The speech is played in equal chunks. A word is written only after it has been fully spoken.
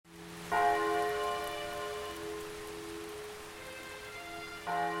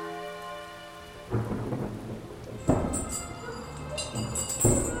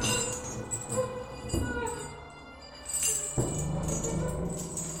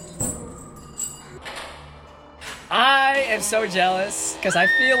I am so jealous because I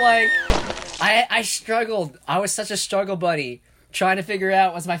feel like I struggled. I was such a struggle buddy trying to figure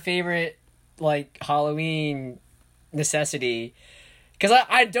out what's my favorite like Halloween necessity. Because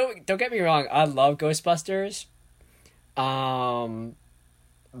I don't get me wrong, I love Ghostbusters. But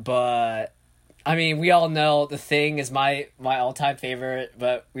I mean, we all know The Thing is my all-time favorite,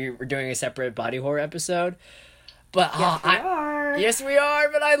 but we're doing a separate body horror episode. But yes, we are. Yes, we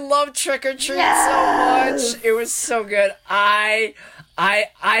are. But I love Trick or Treat so much. It was so good. I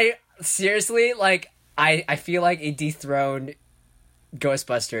seriously I feel like it dethroned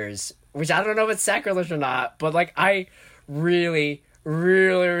Ghostbusters, which I don't know if it's sacrilege or not. But like, I really,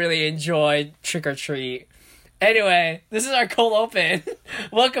 really, really enjoyed Trick or Treat. Anyway, this is our cold open.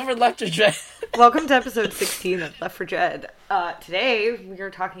 Welcome for Left 4 Dead. Welcome to episode 16 of Left 4 Dead. Today, we are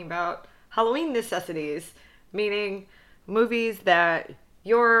talking about Halloween necessities, meaning movies that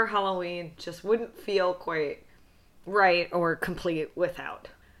your Halloween just wouldn't feel quite right or complete without.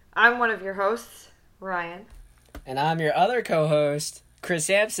 I'm one of your hosts, Ryan. And I'm your other co-host, Chris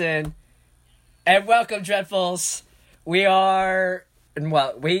Sampson. And welcome, Dreadfuls. We are in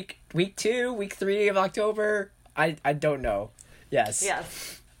week 2, week 3 of October. I don't know. Yes.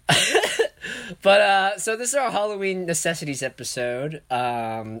 But so this is our Halloween necessities episode.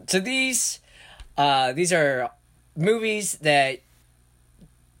 So these are movies that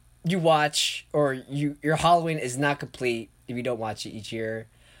you watch, or your Halloween is not complete if you don't watch it each year.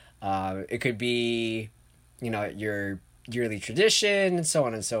 It could be, your yearly tradition and so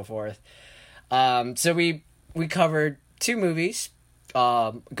on and so forth. So we covered 2 movies,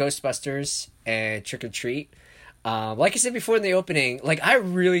 Ghostbusters and Trick or Treat. Like I said before in the opening, like, I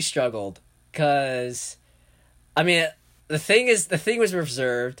really struggled because, I mean, the thing was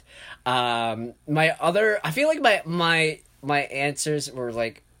reserved. I feel like my answers were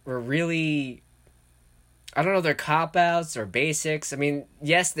really, I don't know, they're cop-outs or basics. I mean,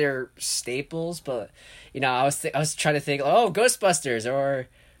 yes, they're staples, but, I was trying to think, Ghostbusters or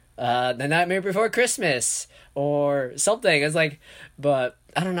The Nightmare Before Christmas or something. It's like, but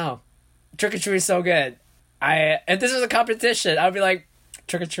I don't know. Trick or Treat is so good. If this was a competition, I'd be like,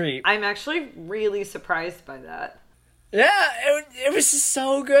 Trick or Treat. I'm actually really surprised by that. Yeah, it was just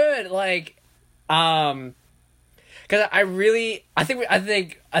so good. Like, because I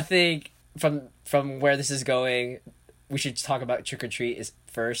think from where this is going, we should talk about Trick or Treat is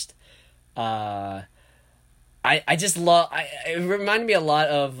first. I just love. It reminded me a lot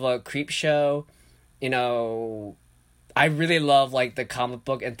of Creep Show. I really love like the comic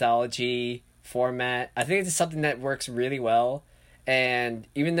book anthology format. I think it's something that works really well. And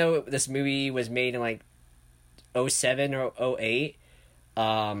even though this movie was made in like 2007 or 2008,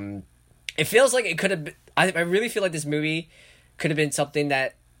 it feels like it could have been, I really feel like this movie could have been something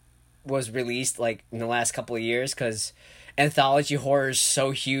that was released like in the last couple of years, because anthology horror is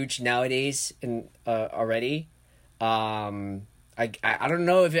so huge nowadays and already. I don't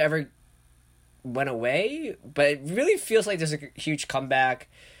know if it ever went away, but it really feels like there's a huge comeback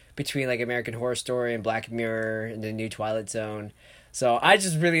between like American Horror Story and Black Mirror and the new Twilight Zone. So I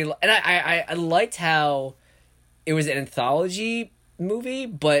just really, and I liked how it was an anthology movie,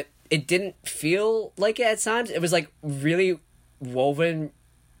 but it didn't feel like it at times. It was like really woven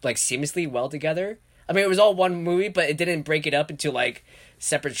like seamlessly well together. I mean, it was all one movie, but it didn't break it up into like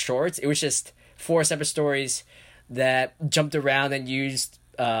separate shorts. It was just 4 separate stories that jumped around and used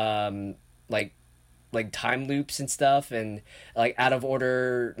like time loops and stuff, and like out of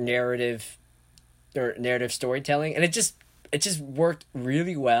order narrative storytelling, and it just worked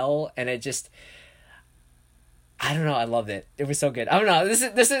really well. And it just, I don't know, I loved it. It was so good. I don't know. This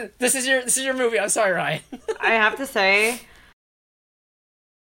is your movie. I'm sorry, Ryan. I have to say,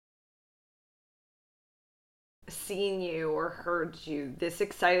 seeing you or heard you this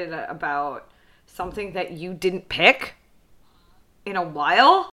excited about something that you didn't pick in a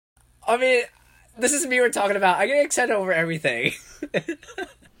while. I mean, this is me we're talking about. I get excited over everything.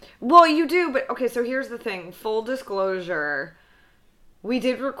 Well, you do, but okay, so here's the thing. Full disclosure, we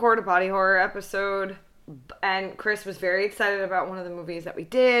did record a body horror episode, and Chris was very excited about one of the movies that we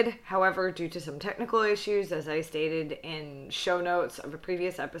did. However, due to some technical issues, as I stated in show notes of a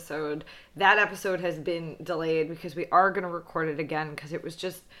previous episode, that episode has been delayed because we are going to record it again, because it was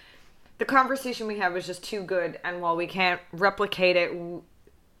just, the conversation we had was just too good, and while we can't replicate it,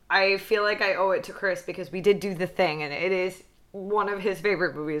 I feel like I owe it to Chris because we did do The Thing, and it is one of his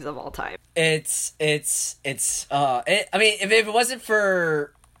favorite movies of all time. I mean, if it wasn't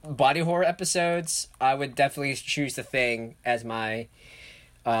for body horror episodes, I would definitely choose The Thing as my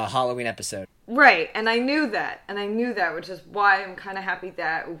Halloween episode. Right, and I knew that, which is why I'm kind of happy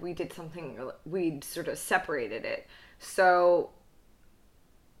that we did something, we sort of separated it. So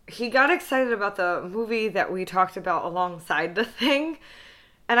he got excited about the movie that we talked about alongside the thing,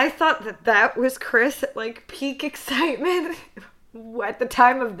 and I thought that was Chris at like peak excitement at the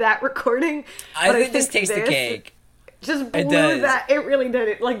time of that recording. I think this takes the cake. Just blew that. It really did.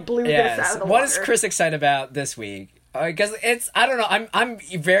 It like blew this out of the water. What is Chris excited about this week? Because I don't know. I'm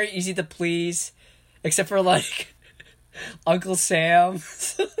very easy to please, except for like Uncle Sam.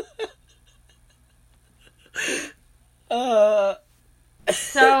 So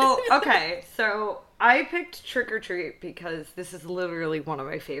I picked Trick or Treat because this is literally one of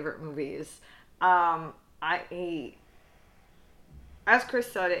my favorite movies. As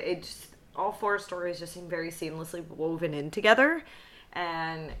Chris said, it just, all four stories just seem very seamlessly woven in together,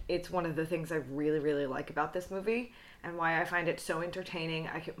 and it's one of the things I really, really like about this movie, and why I find it so entertaining.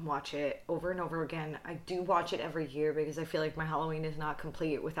 I can watch it over and over again. I do watch it every year because I feel like my Halloween is not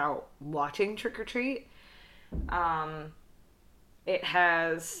complete without watching Trick or Treat. It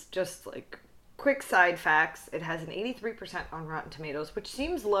has just like quick side facts. It has an 83% on Rotten Tomatoes, which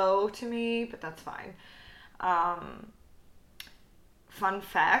seems low to me, but that's fine. Fun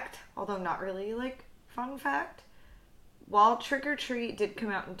fact, although not really like fun fact, while Trick or Treat did come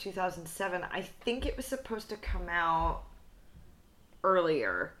out in 2007, I think it was supposed to come out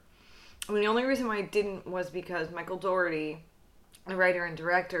earlier. I mean, the only reason why it didn't was because Michael Dougherty, the writer and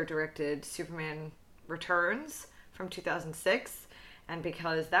director, directed Superman Returns from 2006, and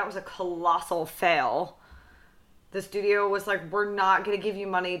because that was a colossal fail, the studio was like, we're not going to give you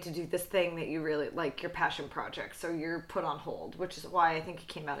money to do this thing that you really like, your passion project, so you're put on hold, which is why I think it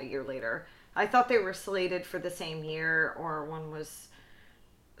came out a year later. I thought they were slated for the same year, or one was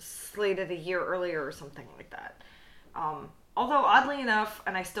slated a year earlier or something like that. Although, oddly enough,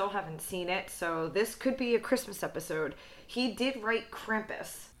 and I still haven't seen it, so this could be a Christmas episode, he did write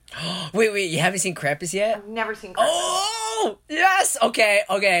Krampus. Wait, you haven't seen Krampus yet? I've never seen Krampus. Oh, yes! Okay.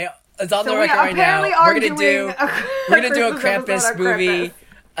 It's on the record right now. We're gonna do a Krampus movie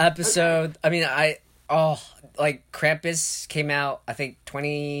episode. Okay. I mean, Krampus came out, I think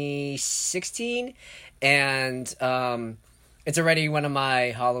 2016, and it's already one of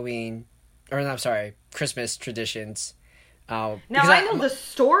my Christmas traditions. Now I know the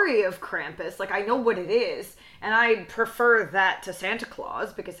story of Krampus, like I know what it is, and I prefer that to Santa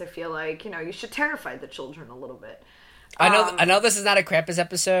Claus because I feel like, you should terrify the children a little bit. I know this is not a Krampus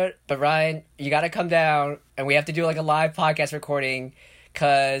episode, but Ryan, you got to come down, and we have to do like a live podcast recording,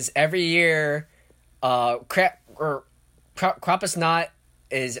 because every year, Krampus Knot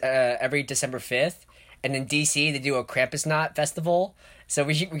is every December 5th, and in DC they do a Krampus Knot festival. So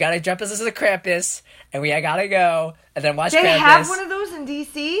we got to jump as a Krampus, and we got to go and then watch Krampus. They have one of those in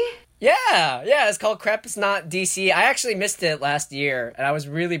DC? Yeah, it's called Krampus Knot DC. I actually missed it last year, and I was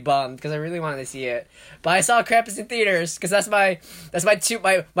really bummed because I really wanted to see it. But I saw Krampus in theaters because that's my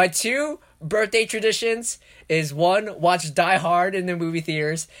two birthday traditions. Is one, watch Die Hard in the movie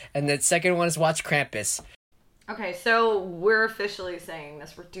theaters, and the second one is watch Krampus. Okay, so we're officially saying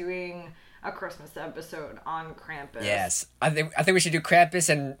this. We're doing a Christmas episode on Krampus. Yes, I think we should do Krampus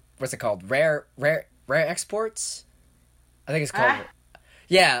and what's it called? Rare Exports. I think it's called.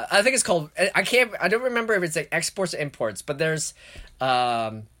 Yeah, I think it's called. I don't remember if it's like exports or imports, but there's.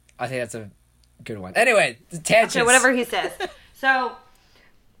 I think that's a good one. Anyway, the tangents. Okay, whatever he says. So,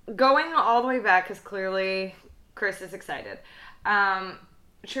 going all the way back, because clearly Chris is excited.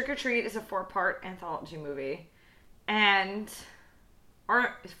 Trick or Treat is a 4-part anthology movie, or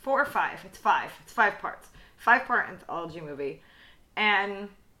 4 or 5. It's 5. It's 5 parts. 5-part anthology movie, and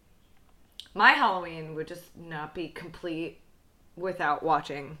my Halloween would just not be complete without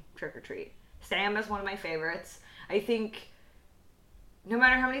watching Trick or Treat. Sam is one of my favorites. I think no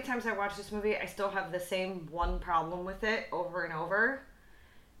matter how many times I watch this movie, I still have the same one problem with it over and over.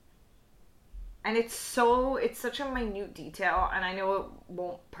 And it's such a minute detail, and I know it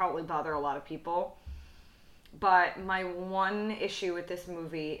won't probably bother a lot of people, but my one issue with this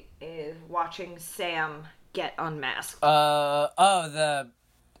movie is watching Sam get unmasked.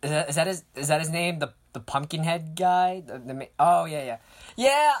 Is that his name? The Pumpkinhead guy?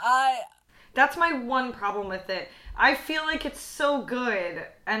 That's my one problem with it. I feel like it's so good,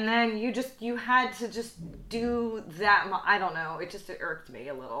 and then you had to just do that. I don't know. It irked me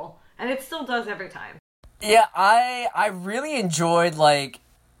a little, and it still does every time. Yeah, I really enjoyed like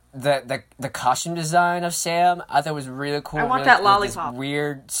the costume design of Sam. I thought it was really cool. I want that lollipop. This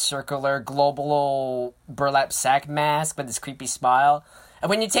weird circular global burlap sack mask with this creepy smile. And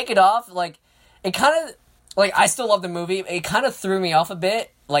when you take it off, like, it kind of, like, I still love the movie. It kind of threw me off a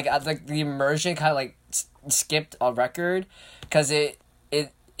bit. like the immersion kind of like skipped a record because it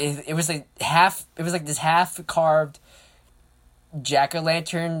was like this half carved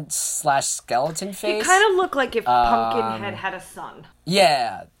jack-o'-lantern / skeleton face. It kind of looked like if Pumpkinhead had a son.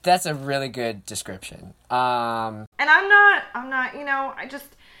 Yeah, that's a really good description. And I'm not,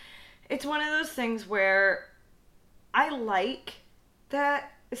 it's one of those things where I like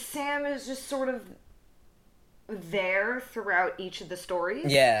that Sam is just sort of there throughout each of the stories.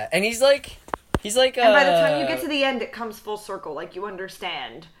 Yeah, and he's like and by the time you get to the end, it comes full circle. Like, you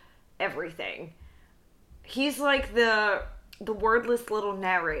understand everything. He's like the wordless little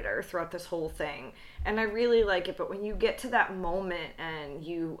narrator throughout this whole thing. And I really like it, but when you get to that moment and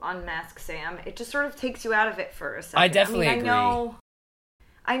you unmask Sam, it just sort of takes you out of it for a second. I definitely agree.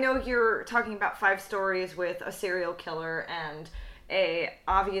 I know you're talking about 5 stories with a serial killer and a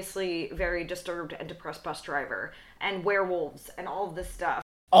obviously very disturbed and depressed bus driver and werewolves and all of this stuff.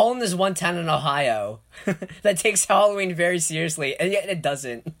 All in this one town in Ohio that takes Halloween very seriously, and yet it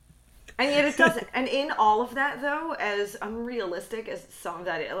doesn't. And in all of that, though, as unrealistic as some of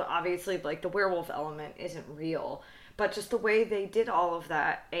that, obviously, like, the werewolf element isn't real, but just the way they did all of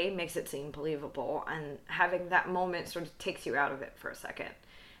that, makes it seem believable, and having that moment sort of takes you out of it for a second.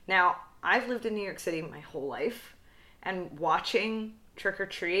 Now, I've lived in New York City my whole life, and watching Trick or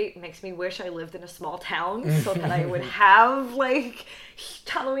Treat makes me wish I lived in a small town so that I would have, like,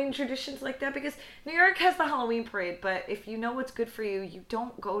 Halloween traditions like that, because New York has the Halloween parade, but if you know what's good for you, you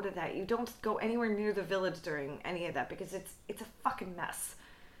don't go to that. You don't go anywhere near the village during any of that, because it's a fucking mess.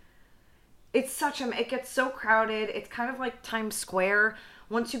 It gets so crowded. It's kind of like Times Square.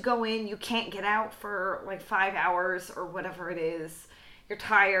 Once you go in, you can't get out for like 5 hours or whatever it is. You're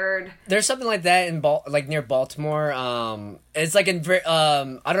tired. There's something like that in near Baltimore. It's like I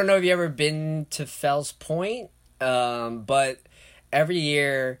don't know if you ever been to Fells Point, but every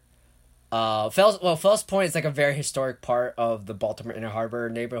year, Fells Point is like a very historic part of the Baltimore Inner Harbor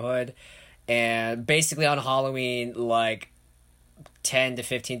neighborhood, and basically on Halloween, like 10 to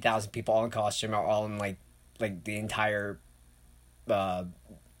 15,000 people all in costume are all in like the entire town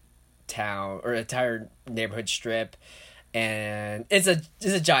or entire neighborhood strip. And it's a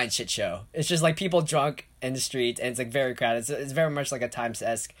giant shit show. It's just like people drunk in the streets, and it's like very crowded. It's very much like a Times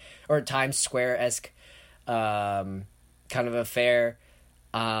Square-esque kind of affair.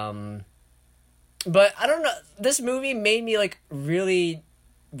 But I don't know. This movie made me like really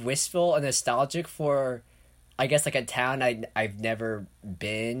wistful and nostalgic for, I guess, like a town I've never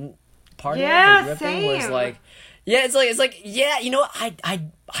been part of. Yeah, same. Was like, yeah, it's like yeah, you know,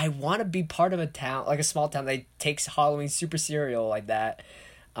 I want to be part of a town, like a small town that takes Halloween super serial like that.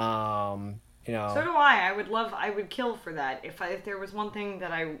 You know. So do I. I would kill for that. If there was one thing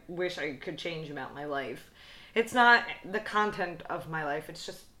that I wish I could change about my life, it's not the content of my life. It's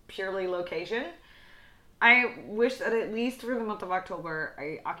just purely location. I wish that at least for the month of October,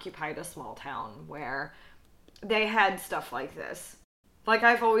 I occupied a small town where they had stuff like this. Like,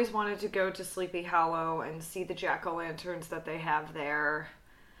 I've always wanted to go to Sleepy Hollow and see the jack-o'-lanterns that they have there.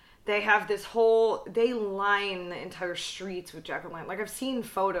 They have they line the entire streets with jack-o'-lanterns. Like, I've seen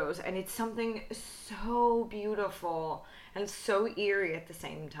photos, and it's something so beautiful and so eerie at the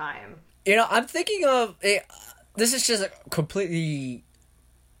same time. You know, I'm thinking of this is just a completely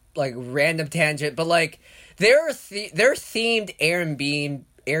like random tangent, but like there are themed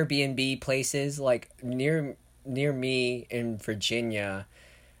Airbnb places like near me in Virginia.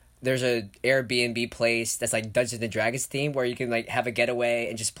 There's a Airbnb place that's like Dungeons and Dragons themed where you can like have a getaway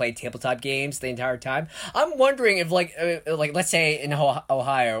and just play tabletop games the entire time. I'm wondering if like let's say in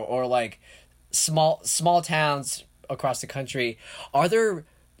Ohio or like small towns across the country, are there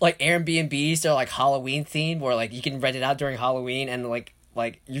like Airbnbs that are like Halloween themed where like you can rent it out during Halloween and like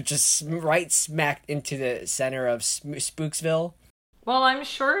you're just right smack into the center of Spooksville? Well, I'm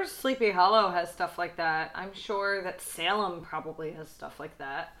sure Sleepy Hollow has stuff like that. I'm sure that Salem probably has stuff like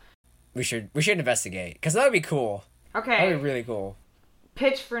that. We should investigate, because that would be cool. Okay. That would be really cool.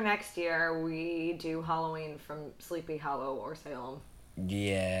 Pitch for next year, we do Halloween from Sleepy Hollow or Salem.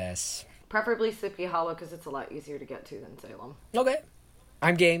 Yes. Preferably Sleepy Hollow, because it's a lot easier to get to than Salem. Okay.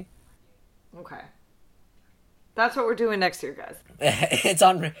 I'm game. Okay. That's what we're doing next year, guys.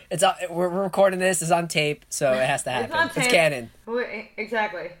 We're recording this. It's on tape, so it has to happen. It's on tape. It's canon.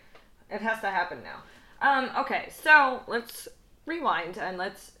 Exactly. It has to happen now. Okay, so let's rewind and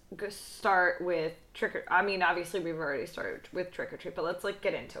let's start with obviously we've already started with Trick or Treat, but let's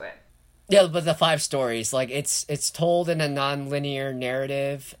get into it. Yeah, but the 5 stories, it's told in a non-linear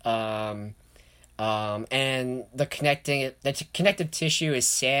narrative, and the connective tissue is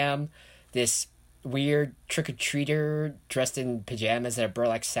Sam, this weird trick-or-treater dressed in pajamas and a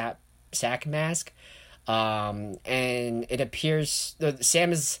burlap sack mask. And it appears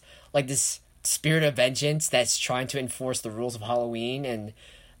Sam is like this spirit of vengeance that's trying to enforce the rules of Halloween, and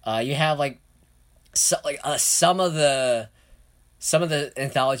you have some of the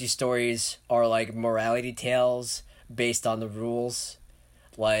anthology stories are like morality tales based on the rules.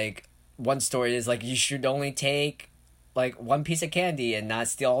 Like one story is like you should only take like one piece of candy and not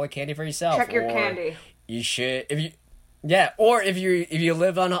steal all the candy for yourself. Check your or candy. You should or if you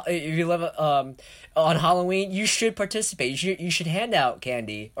live on Halloween, you should participate. You should hand out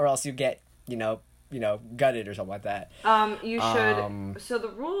candy, or else you get gutted or something like that. You should. So the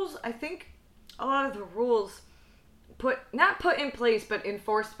rules, I think, a lot of the rules not put in place but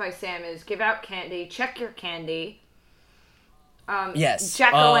enforced by Sam is give out candy, check your candy. Yes.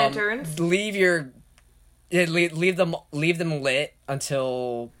 Jack-o'-lanterns. Leave them lit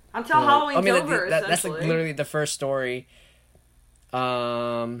until Halloween's over. That's like literally the first story.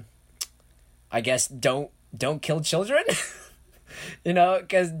 I guess don't kill children.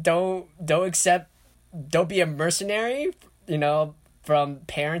 Because don't be a mercenary. From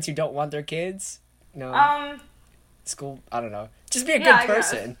parents who don't want their kids. School. I don't know. Just be a good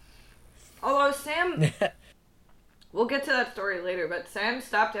person. Although Sam. We'll get to that story later, but Sam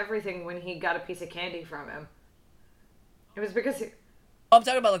stopped everything when he got a piece of candy from him. It was because I'm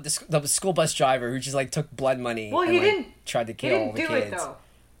talking about like the school bus driver who just like took blood money. Well, tried to kill all the kids. He didn't do it though.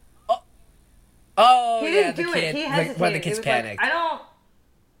 Oh, he didn't do it. He hesitated. When the kids panicked. Like,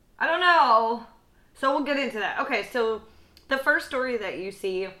 I don't know. So we'll get into that. Okay, so the first story that you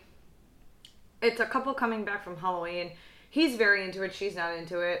see, it's a couple coming back from Halloween. He's very into it. She's not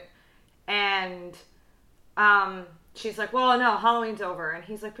into it, and she's like, well, no, Halloween's over. And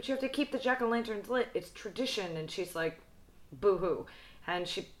he's like, but you have to keep the jack-o'-lanterns lit. It's tradition. And she's like, boo-hoo. And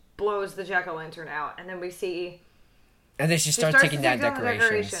she blows the jack-o'-lantern out. And then we see... And then she starts taking down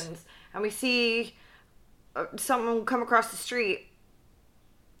decorations. And we see someone come across the street.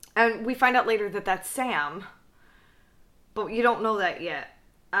 And we find out later that that's Sam. But you don't know that yet.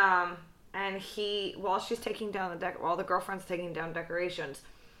 And while the girlfriend's taking down decorations...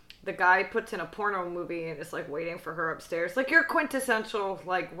 The guy puts in a porno movie and is like waiting for her upstairs. Like your quintessential,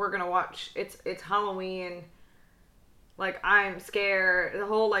 like we're gonna watch. It's Halloween. Like I'm scared. The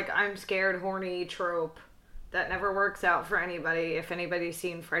whole like I'm scared horny trope that never works out for anybody. If anybody's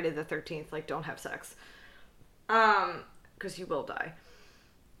seen Friday the 13th, like don't have sex. Because you will die.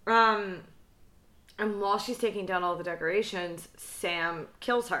 And while she's taking down all the decorations, Sam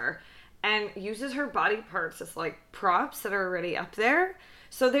kills her and uses her body parts as like props that are already up there.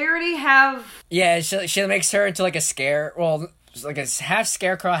 So they already have... Yeah, she makes her into like like a half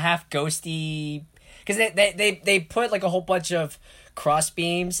scarecrow, half ghosty... Because they put like a whole bunch of cross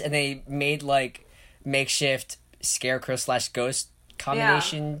beams and they made like makeshift scarecrow / ghost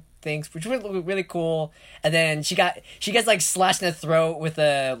combination things, which would look really cool. And then she gets like slashed in the throat with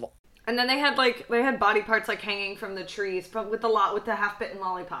a... And then they had body parts like hanging from the trees with the half-bitten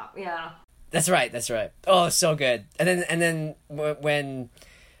lollipop. Yeah. That's right. Oh, so good. And then when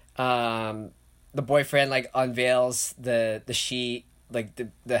the boyfriend like unveils the sheet, like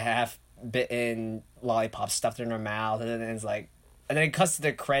the half bitten lollipop stuffed in her mouth, and then it cuts to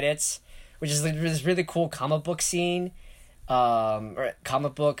the credits, which is like this really cool comic book scene, or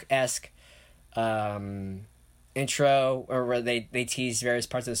comic book-esque intro, or where they tease various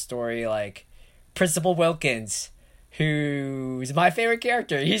parts of the story, like Principal Wilkins, who's my favorite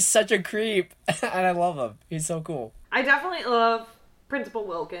character. He's such a creep, and I love him. He's so cool. I definitely love Principal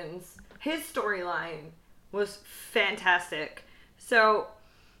Wilkins. His storyline was fantastic. So,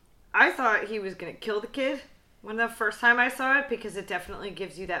 I thought he was going to kill the kid when the first time I saw it, because it definitely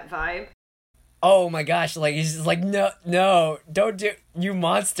gives you that vibe. Oh my gosh, like, he's just like, no, don't do, you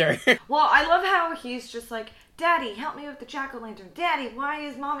monster. Well, I love how he's just like, Daddy, help me with the jack-o'-lantern. Daddy, why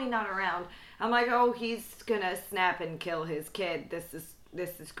is Mommy not around? I'm like, oh, he's gonna snap and kill his kid. This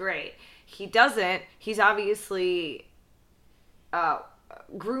is great. He doesn't. He's obviously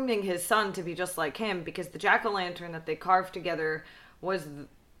grooming his son to be just like him, because the jack-o'-lantern that they carved together was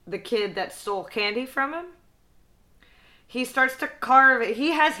the kid that stole candy from him. He starts to carve it.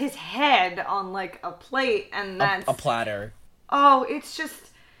 He has his head on like a plate, and that's a platter. Oh, it's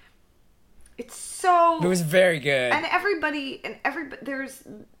so... It was very good. And everybody, there's...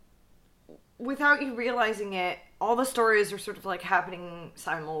 Without you realizing it, all the stories are sort of like happening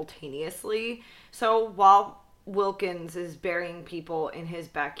simultaneously. So while Wilkins is burying people in his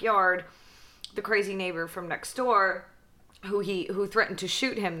backyard, the crazy neighbor from next door who threatened to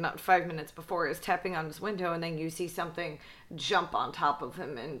shoot him not 5 minutes before, is tapping on his window, and then you see something jump on top of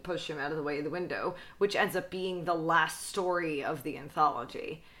him and push him out of the way of the window, which ends up being the last story of the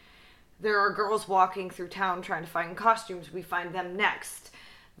anthology. There are girls walking through town trying to find costumes. We find them next.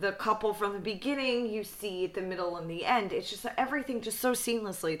 The couple from the beginning you see at the middle and the end. It's just everything just so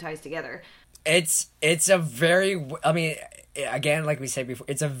seamlessly ties together. It's a very, I mean, again, like we said before,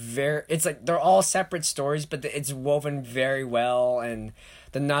 it's like they're all separate stories, but it's woven very well, and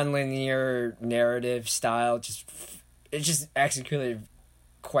the nonlinear narrative style it's just executed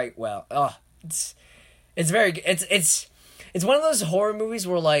quite well. Oh, it's very good. It's one of those horror movies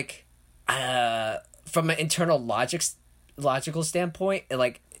where, like, from an internal logical standpoint,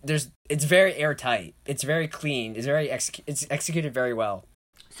 like, it's very airtight. It's very clean. It's executed very well.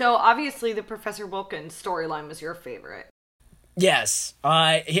 So obviously the Professor Wilkins storyline was your favorite. Yes.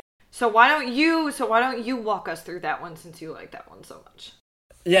 So why don't you walk us through that one, since you like that one so much?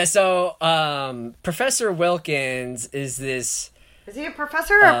 Yeah, so Professor Wilkins is this... Is he a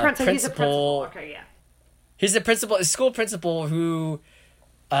professor or a principal? He's a principal. Okay, yeah. He's a school principal who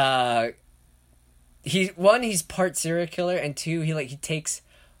he's part serial killer, and two, he takes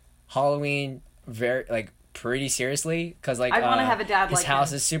Halloween very, like, pretty seriously, because, like, I want to have a dad his like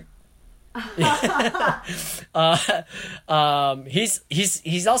house him. is super.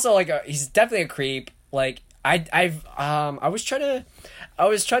 He's also like he's definitely a creep. Like, I was trying to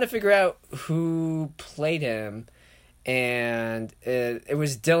figure out who played him, and it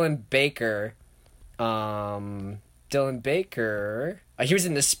was Dylan Baker. He was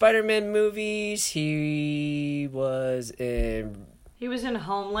in the Spider-Man movies. He was in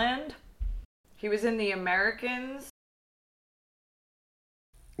Homeland. He was in The Americans.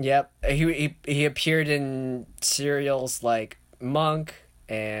 Yep. He appeared in serials like Monk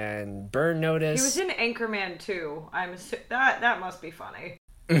and Burn Notice. He was in Anchorman too. That must be funny.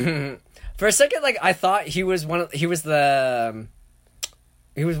 For a second, like, I thought he was one of the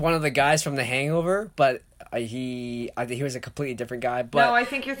guys from The Hangover, but I think he was a completely different guy. But no, I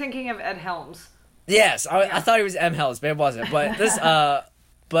think you're thinking of Ed Helms. Yes, I thought he was M. Helms, but it wasn't. But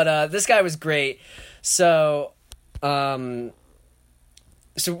this guy was great. So,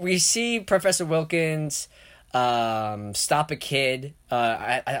 so we see Professor Wilkins stop a kid.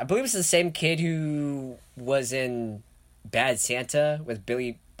 I believe it's the same kid who was in Bad Santa with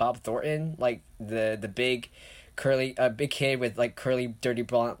Billy Bob Thornton, like the big big kid with, like, curly, dirty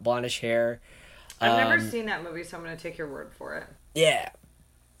blondish hair. I've never seen that movie, so I'm going to take your word for it. Yeah.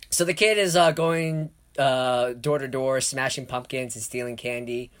 So the kid is going door to door, smashing pumpkins and stealing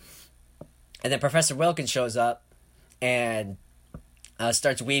candy. And then Professor Wilkins shows up and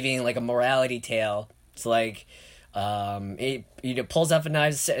starts weaving, like, a morality tale. It's like, he pulls up a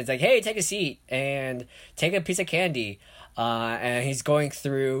knife. It's like, hey, take a seat and take a piece of candy. And he's going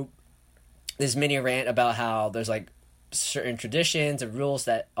through this mini rant about how there's, like, certain traditions and rules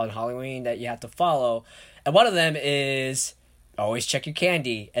that on Halloween that you have to follow. And one of them is always check your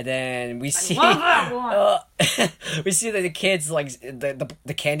candy. And then we see we see that the kid's, like,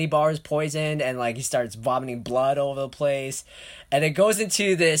 the candy bar is poisoned, and, like, he starts vomiting blood all over the place. And it goes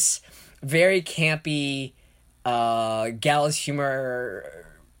into this very campy gallows humor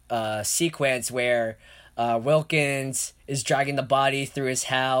sequence where Wilkins is dragging the body through his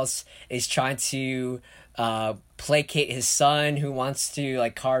house, is trying to placate his son, who wants to,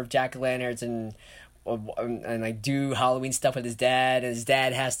 like, carve jack-o'-lanterns and like do Halloween stuff with his dad, and his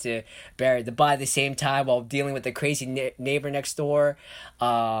dad has to bury the body at the same time while dealing with the crazy neighbor next door.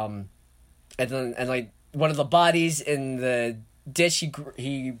 And like, one of the bodies in the ditch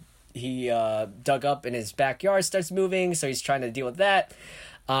he dug up in his backyard starts moving, so he's trying to deal with that.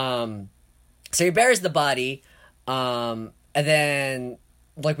 So he buries the body, and then,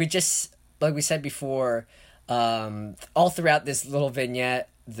 like we said before, all throughout this little vignette,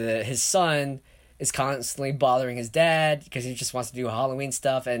 his son is constantly bothering his dad because he just wants to do Halloween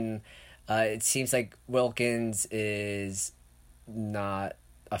stuff, and it seems like Wilkins is not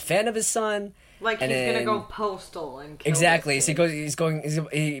a fan of his son. Like, he's gonna go postal and kill exactly. this So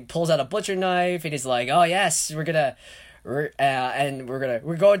he pulls out a butcher knife, and he's like, "Oh yes, we're gonna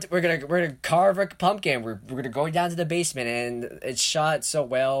carve a pumpkin. We're gonna go down to the basement," and it's shot so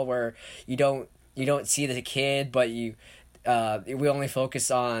well where you don't see the kid, but we only focus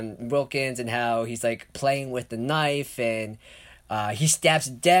on Wilkins and how he's, like, playing with the knife, and he stabs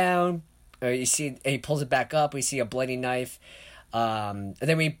it down. You see, he pulls it back up. We see a bloody knife, and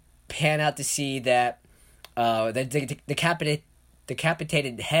then we pan out to see that the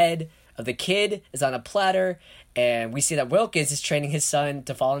decapitated head of the kid is on a platter, and we see that Wilkins is training his son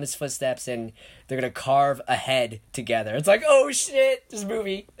to follow in his footsteps, and they're gonna carve a head together. It's like, oh shit, this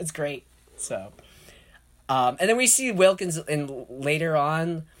movie, it's great. So, and then we see Wilkins later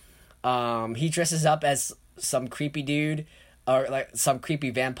on. He dresses up as some creepy dude, or like some creepy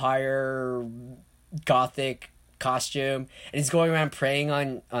vampire, gothic costume, and he's going around preying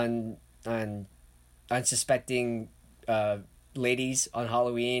on unsuspecting ladies on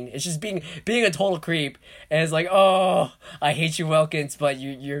Halloween. It's just being a total creep, and it's like, oh, I hate you, Wilkins, but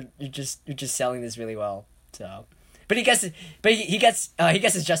you're just selling this really well. So, but he gets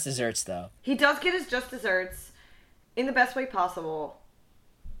his just desserts though. He does get his just desserts in the best way possible.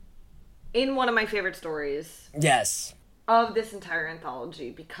 In one of my favorite stories. Yes. Of this entire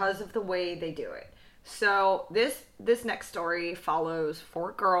anthology, because of the way they do it. So this next story follows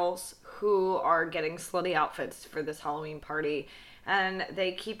 4 girls who are getting slutty outfits for this Halloween party, and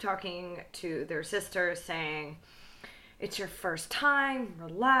they keep talking to their sister saying, it's your first time,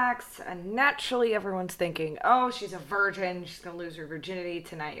 relax, and naturally everyone's thinking, oh, she's a virgin, she's gonna lose her virginity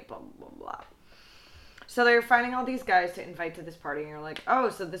tonight, blah blah blah. So they're finding all these guys to invite to this party, and you're like, oh,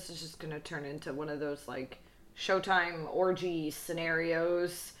 so this is just gonna turn into one of those like Showtime orgy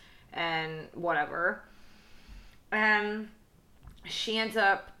scenarios and whatever. And she ends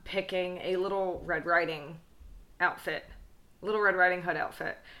up picking a Little Red Riding Hood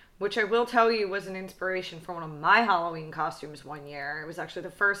outfit, which I will tell you was an inspiration for one of my Halloween costumes one year. It was actually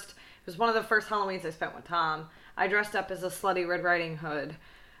one of the first Halloweens I spent with Tom. I dressed up as a slutty Red Riding Hood,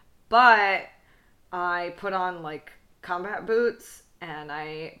 but I put on like combat boots, and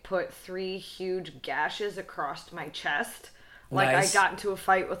I put 3 huge gashes across my chest. Like nice. I got into a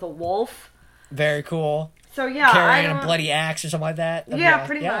fight with a wolf. Very cool. So yeah, carrying a bloody axe or something like that. Yeah,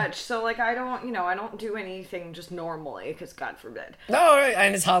 pretty much. So like I don't do anything just normally, because God forbid. No,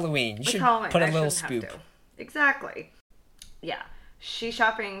 and it's Halloween. You should put a little spoop. Exactly. Yeah, she's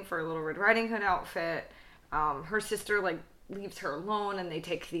shopping for a Little Red Riding Hood outfit. Her sister like leaves her alone, and they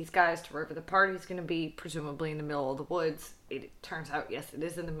take these guys to wherever the party's going to be, presumably in the middle of the woods. It turns out, yes, it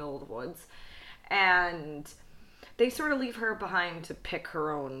is in the middle of the woods. And they sort of leave her behind to pick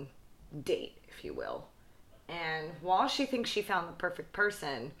her own date, if you will. And while she thinks she found the perfect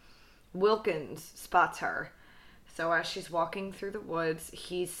person, Wilkins spots her. So as she's walking through the woods,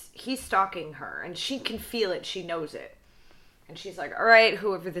 he's stalking her, and she can feel it. She knows it. And she's like, all right,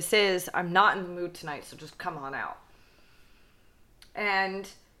 whoever this is, I'm not in the mood tonight, so just come on out. And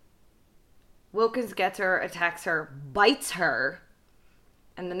Wilkins gets her, attacks her, bites her,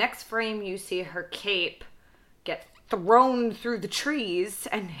 and the next frame you see her cape get thrown through the trees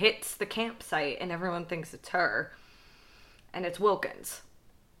and hits the campsite, and everyone thinks it's her. And it's Wilkins.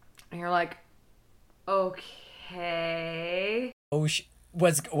 And you're like, okay. Oh,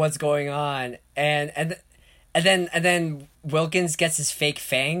 what's going on? And then Wilkins gets his fake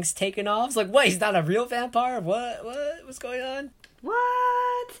fangs taken off. It's like, what? He's not a real vampire? What's going on?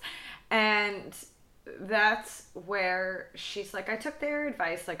 What? And that's where she's like, I took their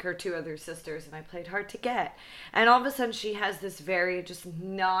advice, like her 2 other sisters, and I played hard to get. And all of a sudden she has this very just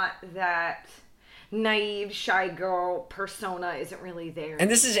not that naive, shy girl persona isn't really there. And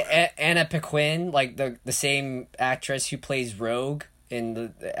this is Anna Paquin, like the same actress who plays Rogue in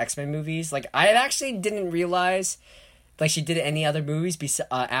the X-Men movies. Like, I actually didn't realize like she did any other movies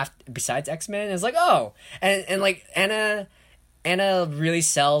besides X-Men. I was like, oh, and like Anna really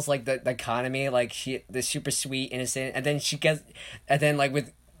sells like the economy, like the super sweet, innocent, and then like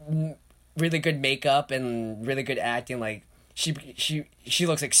with really good makeup and really good acting, like she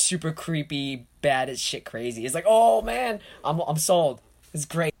looks like super creepy, bad as shit, crazy. It's like, oh man, I'm sold. It's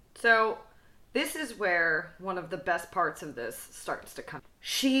great. So this is where one of the best parts of this starts to come.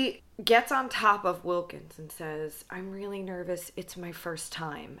 She gets on top of Wilkins and says, I'm really nervous. It's my first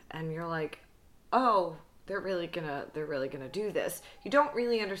time. And you're like, oh, they're really gonna do this. You don't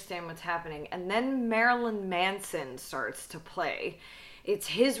really understand what's happening. And then Marilyn Manson starts to play. It's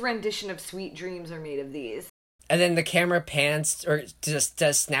his rendition of Sweet Dreams Are Made of These. And then the camera pans or just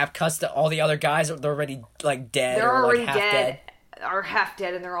does snap cuts to all the other guys. They're already like dead. They're or already like half dead. Are half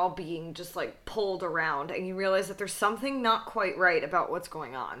dead, and they're all being just like pulled around, and you realize that there's something not quite right about what's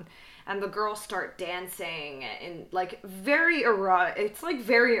going on. And the girls start dancing and like very erotic. It's like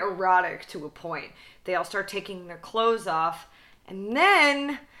very erotic to a point. They all start taking their clothes off, and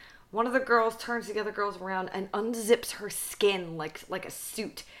then one of the girls turns the other girls around and unzips her skin like a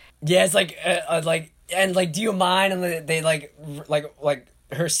suit. Yeah, it's like and like, do you mind? And they like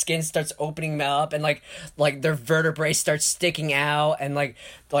her skin starts opening up, and like their vertebrae starts sticking out, and like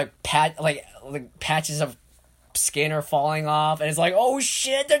patches of skin are falling off, and it's like, oh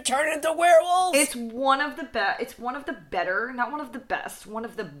shit, they're turning into werewolves. It's one of the It's one of the better, not one of the best, one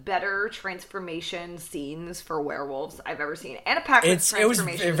of the better transformation scenes for werewolves I've ever seen. Anna Paquin's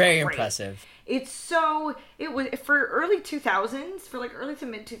transformation it was very impressive. It was for early 2000s, for like early to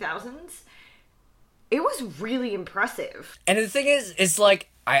mid 2000s. It was really impressive. And the thing is, it's like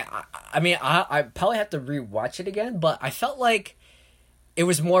I probably have to rewatch it again, but I felt like it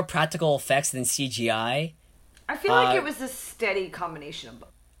was more practical effects than CGI. I feel like it was a steady combination of both.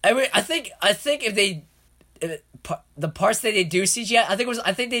 I think if the parts that they do CGI,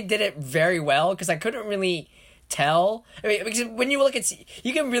 I think they did it very well, because I couldn't really tell. I mean, because when you look at,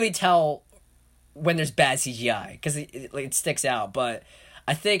 you can really tell when there's bad CGI, because it sticks out. But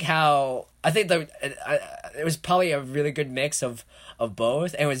I think it was probably a really good mix of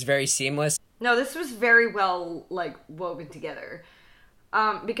both, and it was very seamless. No, this was very well like woven together.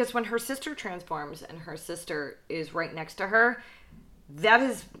 Because when her sister transforms and her sister is right next to her, that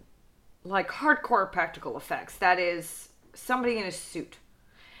is like hardcore practical effects. That is somebody in a suit.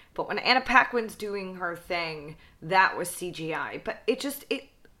 But when Anna Paquin's doing her thing, that was CGI. But it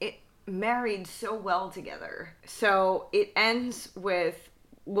married so well together. So it ends with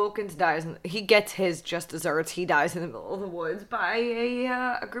Wilkins dies, and he gets his just desserts. He dies in the middle of the woods by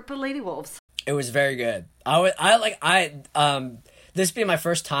a group of lady wolves. It was very good. This being my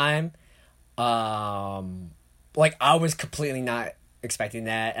first time, I was completely not expecting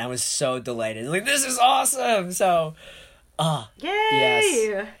that, and I was so delighted. Like, this is awesome! So,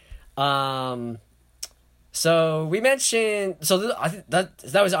 yay! Yes. So we mentioned, I think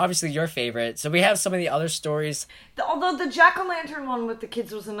that was obviously your favorite. So we have some of the other stories. Although the jack-o'-lantern one with the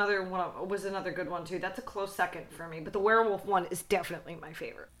kids was another good one too. That's a close second for me, but the werewolf one is definitely my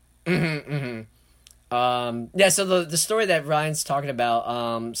favorite. So the story that Ryan's talking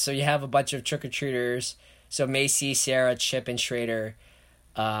about, so you have a bunch of trick-or-treaters, so Macy, Sarah, Chip, and Schrader.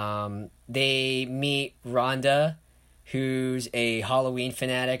 They meet Rhonda, who's a Halloween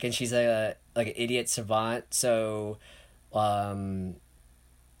fanatic, and she's an idiot savant, so,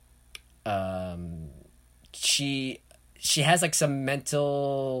 she has, like, some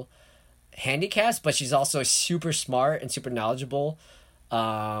mental handicaps, but she's also super smart and super knowledgeable,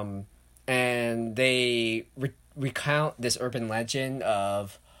 and they recount this urban legend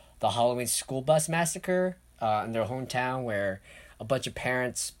of the Halloween school bus massacre in their hometown, where a bunch of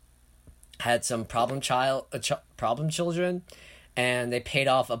parents had some problem children, and they paid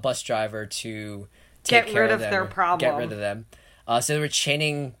off a bus driver to take care of them, their problem. Get rid of them. So they were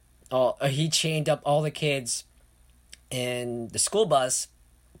he chained up all the kids in the school bus,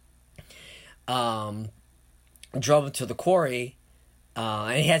 drove them to the quarry,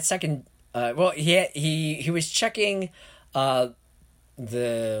 and he had second. He was checking the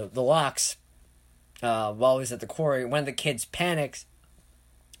locks while he was at the quarry. One of the kids panics,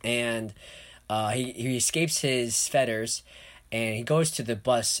 and he escapes his fetters, and he goes to the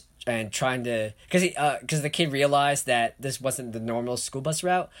bus and trying to, because the kid realized that this wasn't the normal school bus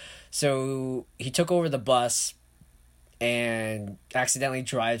route, so he took over the bus and accidentally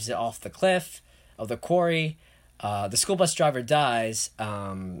drives it off the cliff of the quarry. The school bus driver dies,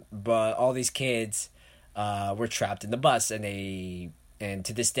 but all these kids were trapped in the bus, and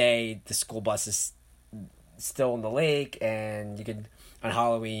to this day the school bus is still in the lake, and on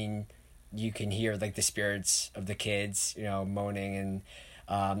Halloween you can hear like the spirits of the kids, moaning,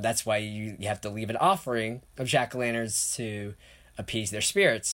 and that's why you have to leave an offering of jack-o'-lanterns to appease their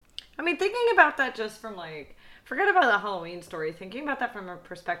spirits. I mean, thinking about that just from forget about the Halloween story. Thinking about that from a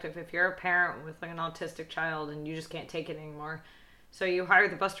perspective, if you're a parent with like an autistic child and you just can't take it anymore, so you hire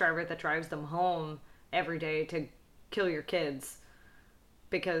the bus driver that drives them home every day to kill your kids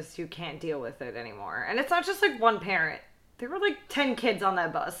because you can't deal with it anymore. And it's not just like one parent. There were like 10 kids on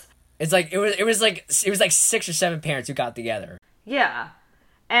that bus. It's like it was like 6 or 7 parents who got together. Yeah,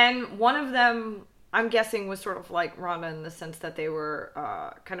 and one of them, I'm guessing, was sort of like Rhonda in the sense that they were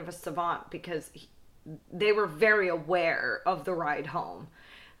kind of a savant, because they were very aware of the ride home.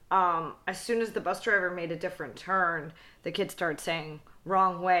 As soon as the bus driver made a different turn, the kids started saying,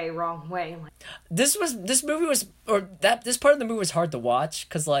 wrong way, wrong way. This part of the movie was hard to watch,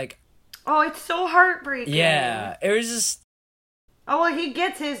 because oh, it's so heartbreaking. Yeah, it was just... Oh, well, he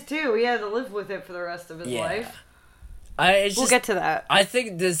gets his too. He had to live with it for the rest of his life. We'll get to that. I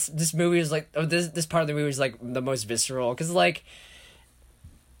think this movie is this part of the movie is like the most visceral, because I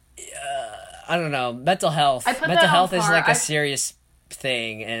don't know, mental health. Mental health is like a serious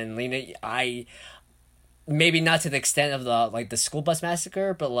thing, and I maybe not to the extent of the school bus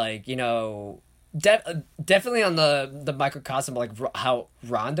massacre, but definitely on the microcosm of how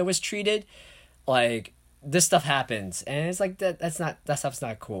Rhonda was treated. this stuff happens, and it's like that stuff's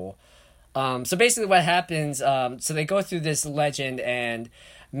not cool. So basically, what happens? So they go through this legend, and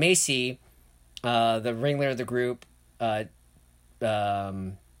Macy, the ringleader of the group,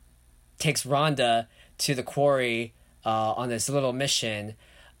 takes Rhonda to the quarry on this little mission.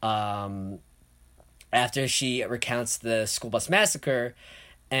 After she recounts the school bus massacre,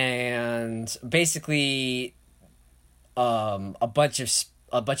 and basically, a bunch of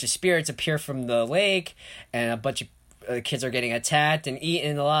spirits appear from the lake, and a bunch of kids are getting attacked and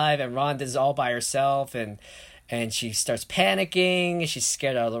eaten alive, and Rhonda's all by herself, and she starts panicking, she's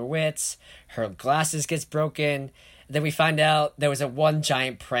scared out of her wits, her glasses gets broken, then we find out there was one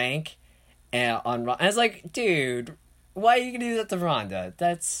giant prank on Rhonda. I was like, dude, why are you gonna do that to Rhonda?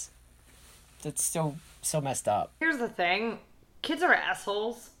 That's still so messed up. Here's the thing. Kids are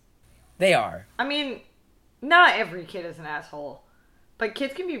assholes. They are. I mean, not every kid is an asshole, but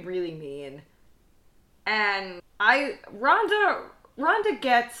kids can be really mean. And Rhonda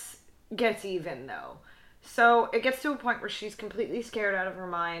gets even though. So it gets to a point where she's completely scared out of her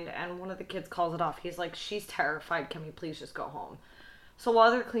mind, and one of the kids calls it off. He's like, she's terrified, can we please just go home? So while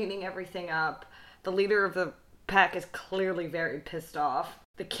they're cleaning everything up, the leader of the pack is clearly very pissed off.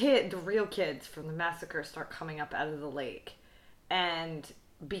 The real kids from the massacre start coming up out of the lake. And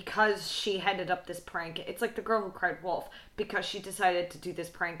because she headed up this prank, it's like the girl who cried wolf, because she decided to do this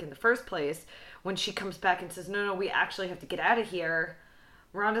prank in the first place, when she comes back and says, no, we actually have to get out of here,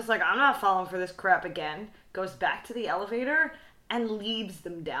 Rhonda's like, I'm not falling for this crap again, goes back to the elevator, and leaves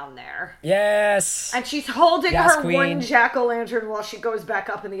them down there. Yes! And she's holding her queen. One jack-o'-lantern while she goes back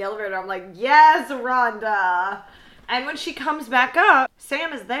up in the elevator. I'm like, yes, Rhonda! And when she comes back up,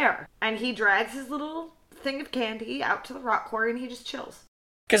 Sam is there. And he drags his little thing of candy out to the rock quarry, and he just chills.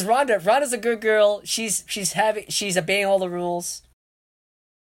 Because Rhonda's a good girl. She's obeying all the rules.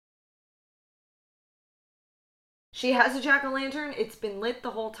 She has a jack-o'-lantern. It's been lit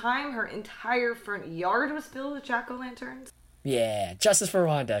the whole time. Her entire front yard was filled with jack-o'-lanterns. Yeah, justice for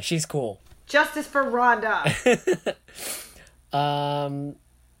Rhonda. She's cool. Justice for Rhonda.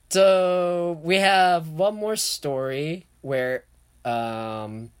 So we have one more story where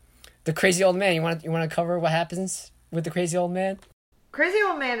the crazy old man. You want to cover what happens with the crazy old man? Crazy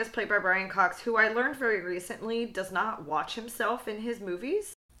old man is played by Brian Cox, who I learned very recently does not watch himself in his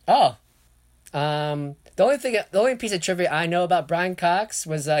movies. Oh. The only piece of trivia I know about Brian Cox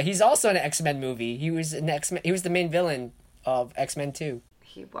was he's also in an X-Men movie. He was the main villain of X-Men 2.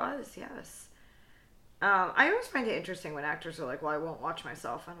 He was, yes. I always find it interesting when actors are like, well, I won't watch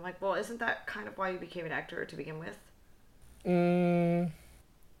myself. And I'm like, well, isn't that kind of why you became an actor to begin with? To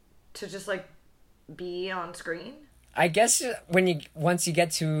just, like, be on screen? I guess once you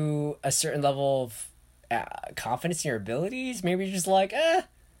get to a certain level of confidence in your abilities, maybe you're just like,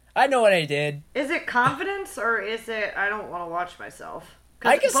 I know what I did. Is it confidence, or is it, I don't want to watch myself?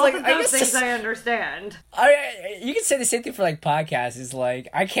 I guess both of those things I understand. You can say the same thing for like podcasts. It's like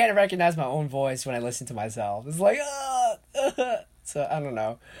I can't recognize my own voice when I listen to myself. It's like, so I don't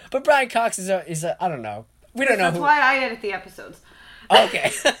know. But Brian Cox is a I don't know. We don't know. That's why I edit the episodes.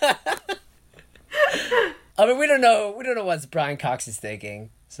 Okay. I mean, we don't know what Brian Cox is thinking.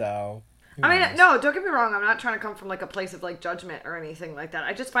 So. I mean, no, don't get me wrong. I'm not trying to come from like a place of like judgment or anything like that.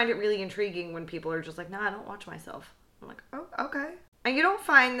 I just find it really intriguing when people are just like, "Nah, I don't watch myself." I'm like, "Oh, okay." And you don't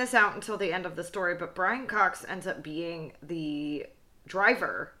find this out until the end of the story, but Brian Cox ends up being the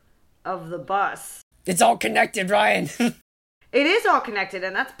driver of the bus. It's all connected, Ryan. It is all connected,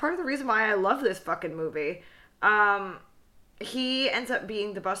 and that's part of the reason why I love this fucking movie. He ends up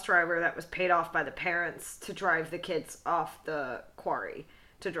being the bus driver that was paid off by the parents to drive the kids off the quarry,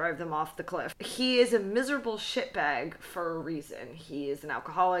 to drive them off the cliff. He is a miserable shitbag for a reason. He is an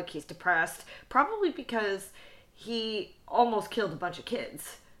alcoholic, he's depressed, probably because he almost killed a bunch of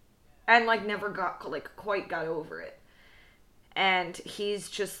kids and like never quite got over it. And he's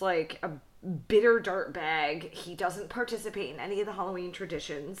just like a bitter dirtbag. He doesn't participate in any of the Halloween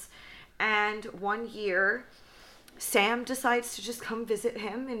traditions. And one year, Sam decides to just come visit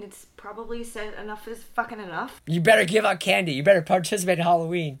him, and it's probably said enough is fucking enough. You better give out candy. You better participate in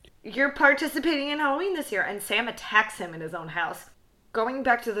Halloween. You're participating in Halloween this year, and Sam attacks him in his own house. Going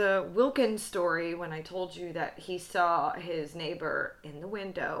back to the Wilkins story, when I told you that he saw his neighbor in the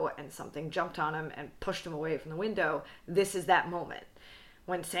window and something jumped on him and pushed him away from the window, this is that moment.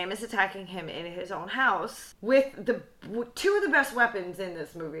 When Sam is attacking him in his own house with two of the best weapons in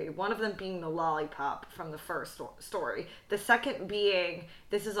this movie. One of them being the lollipop from the first story. The second being,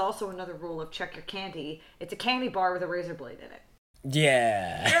 this is also another rule of check your candy. It's a candy bar with a razor blade in it.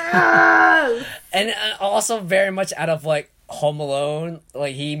 Yeah. Yes! And also very much out of like Home Alone,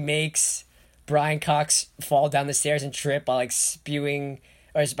 like he makes Brian Cox fall down the stairs and trip by like spewing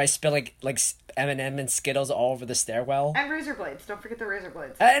or by spilling like M&M and Skittles all over the stairwell. And razor blades. Don't forget the razor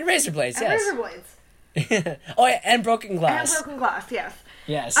blades. And razor blades, and yes. razor blades. Oh, yeah, and broken glass. And broken glass, yes.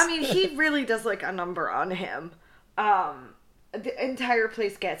 Yes. I mean, he really does like a number on him. The entire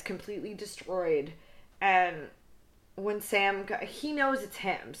place gets completely destroyed, and when Sam, he knows it's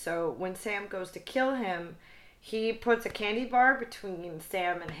him, so when Sam goes to kill him, he puts a candy bar between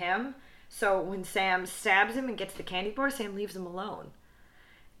Sam and him, so when Sam stabs him and gets the candy bar, Sam leaves him alone.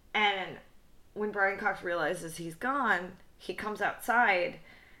 And when Brian Cox realizes he's gone, he comes outside,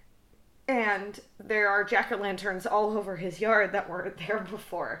 and there are jack-o'-lanterns all over his yard that weren't there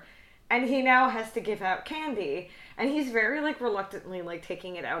before. And he now has to give out candy. And he's very, like, reluctantly, like,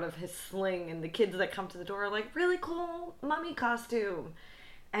 taking it out of his sling. And the kids that come to the door are like, really cool mummy costume.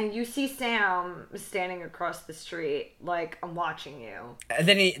 And you see Sam standing across the street, like, I'm watching you. And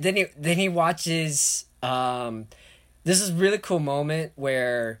then he watches. This is a really cool moment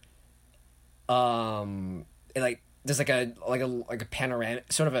where, like there's like a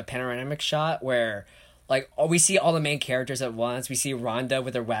panoramic, sort of a panoramic shot where, like, we see all the main characters at once. We see Rhonda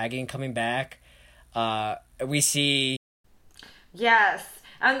with her wagon coming back. We see. Yes.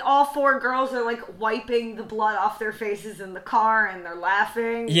 And all four girls are, like, wiping the blood off their faces in the car, and they're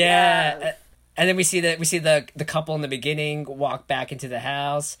laughing. Yeah. Yes. And then we see the couple in the beginning walk back into the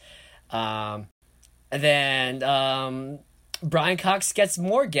house. And then Brian Cox gets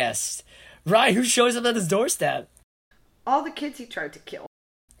more guests. Ryan, who shows up at his doorstep. All the kids he tried to kill.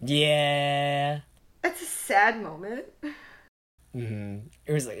 Yeah. It's a sad moment. Mm-hmm.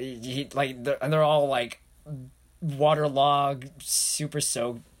 It was and they're all like waterlogged, super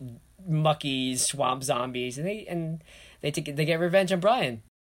soaked, mucky swamp zombies, and they get revenge on Brian.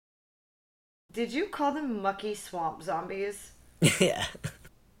 Did you call them mucky swamp zombies? Yeah.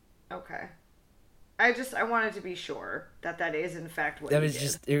 Okay. I wanted to be sure that is in fact what it was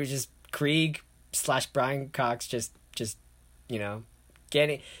just Krieg / Brian Cox just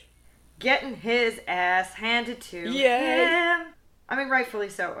getting his ass handed to him. I mean, rightfully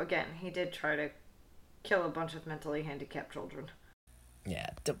so. Again, he did try to kill a bunch of mentally handicapped children.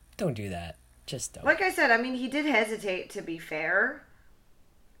 Yeah, don't do that. Just don't. Like I said, I mean, he did hesitate, to be fair,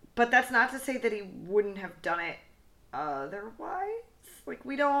 but that's not to say that he wouldn't have done it otherwise. Like,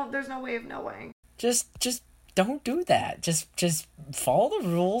 there's no way of knowing. Just don't do that. Just follow the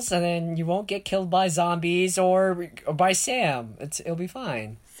rules, and then you won't get killed by zombies or by Sam. It'll be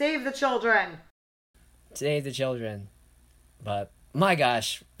fine. Save the children. Save the children. But my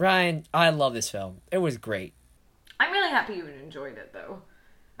gosh, Ryan, I love this film. It was great. I'm really happy you enjoyed it, though.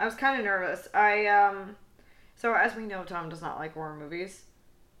 I was kind of nervous. So as we know, Tom does not like horror movies.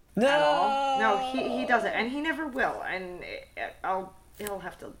 No. At all. No, he doesn't, and he never will. And he'll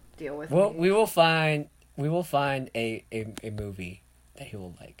have to deal with. Well, me. we will find a movie that he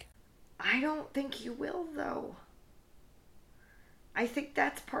will like. I don't think you will, though. I think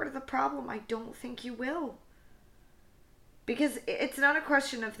that's part of the problem. I don't think you will. Because it's not a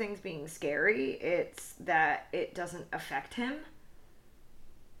question of things being scary. It's that it doesn't affect him.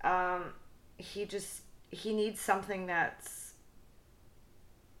 He needs something that's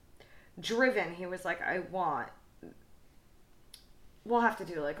driven. He was like, we'll have to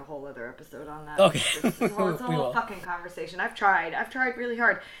do like a whole other episode on that. Okay. It's a whole fucking conversation. I've tried really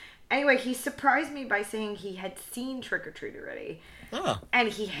hard. Anyway, he surprised me by saying he had seen Trick or Treat already. Oh. And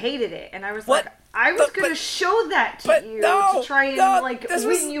he hated it. And I was What? like, I was going to show that to you to try and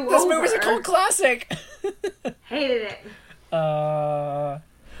win you over. This movie's a cult classic. Hated it.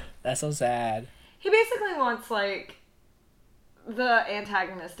 That's so sad. He basically wants, like, the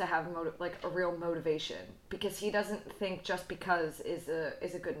antagonist to have a real motivation, because he doesn't think just because is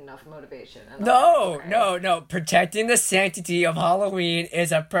a good enough motivation. And No. Protecting the sanctity of Halloween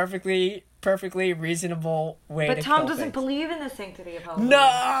is a perfectly reasonable way to But Tom kill doesn't things. believe in the sanctity of Halloween. No.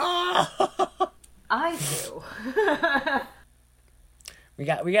 I do.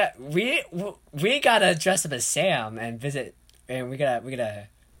 we gotta dress up as Sam and visit, and we gotta.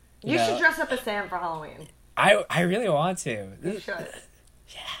 You should dress up as Sam for Halloween. I really want to. You should.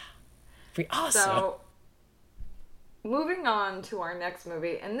 Yeah. Be awesome. So, moving on to our next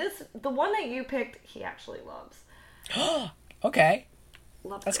movie, and the one that you picked, he actually loves. Okay.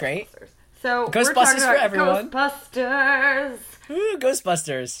 Loves That's Ghostbusters. great. So Ghostbusters we're talking for about everyone. Ghostbusters. Ooh,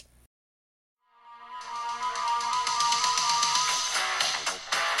 Ghostbusters.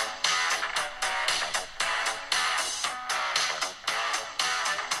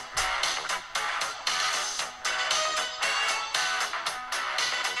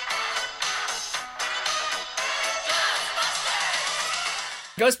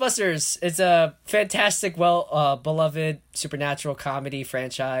 Ghostbusters. It's a fantastic, beloved supernatural comedy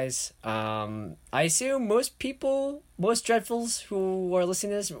franchise. I assume most dreadfuls who are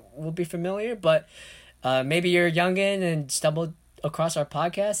listening to this will be familiar, but maybe you're youngin' and stumbled across our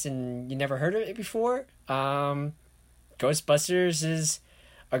podcast and you never heard of it before. Ghostbusters is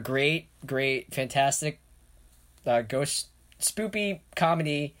a great, fantastic ghost spoopy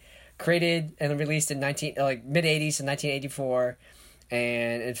comedy created and released in mid-80s in 1984.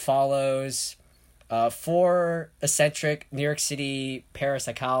 And it follows 4 eccentric New York City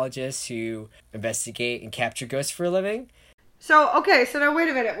parapsychologists who investigate and capture ghosts for a living. So now wait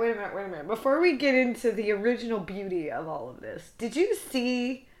a minute. Before we get into the original beauty of all of this, did you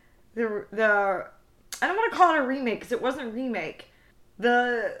see the I don't want to call it a remake because it wasn't a remake.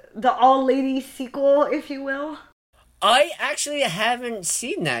 The all-lady sequel, if you will? I actually haven't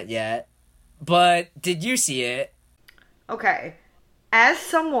seen that yet, but did you see it? Okay. As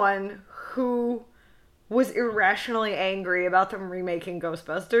someone who was irrationally angry about them remaking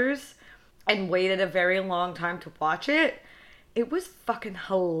Ghostbusters and waited a very long time to watch it, it was fucking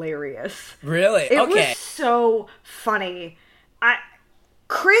hilarious. Really? It okay. was so funny.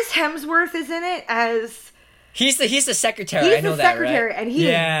 Chris Hemsworth is in it as... He's the secretary. I know that, right? And he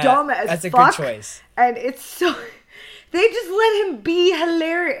is dumb as that's fuck. That's a good choice. And it's so... They just let him be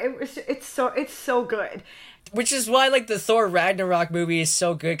hilarious. It's so good. Which is why, the Thor Ragnarok movie is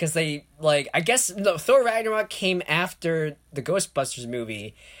so good, because they, I guess Thor Ragnarok came after the Ghostbusters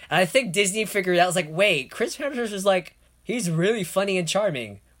movie. And I think Disney figured out, wait, Chris Hemsworth is, he's really funny and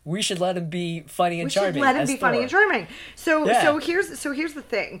charming. We should let him be funny and charming. We should let him be Thor. funny and charming. So here's the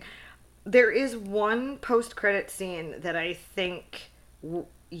thing. There is one post-credit scene that I think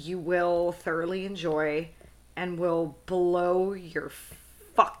you will thoroughly enjoy and will blow your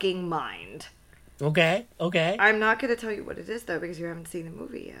fucking mind. Okay. I'm not going to tell you what it is, though, because you haven't seen the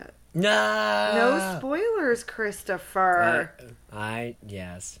movie yet. No spoilers, Christopher.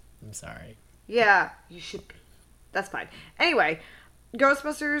 Yes. I'm sorry. Yeah, you should be. That's fine. Anyway,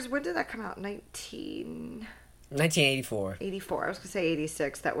 Ghostbusters, when did that come out? 1984. 84. I was going to say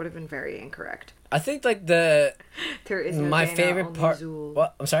 86. That would have been very incorrect. I think, There is no my Dana, favorite only part... Zool.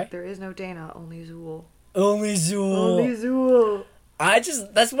 What? I'm sorry? There is no Dana, only Zool. Only Zool.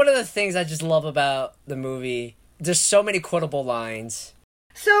 That's one of the things I just love about the movie. There's so many quotable lines.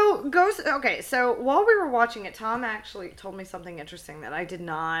 So while we were watching it, Tom actually told me something interesting that I did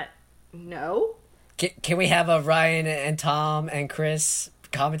not know. Can we have a Ryan and Tom and Chris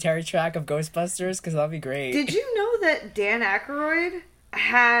commentary track of Ghostbusters? Because that'd be great. Did you know that Dan Aykroyd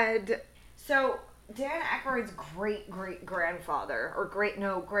had... So, Dan Aykroyd's great-grandfather, or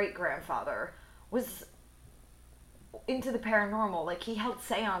great-grandfather, was into the paranormal. He held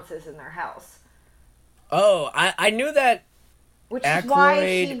seances in their house. Oh, I knew that. Which is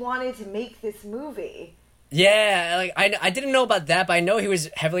why he wanted to make this movie. Yeah, I didn't know about that, but I know he was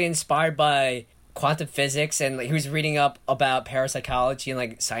heavily inspired by quantum physics, and he was reading up about parapsychology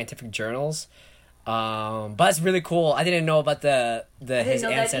in scientific journals. But that's really cool. I didn't know about his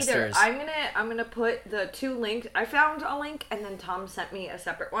ancestors. I'm gonna put the 2 links. I found a link, and then Tom sent me a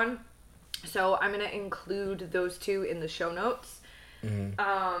separate one. So I'm gonna include those 2 in the show notes.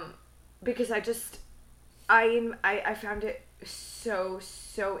 Mm-hmm. Because I found it so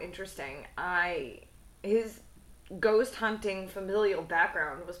interesting. His ghost hunting familial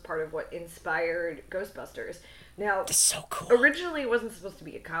background was part of what inspired Ghostbusters. Now, that's so cool. Originally, it wasn't supposed to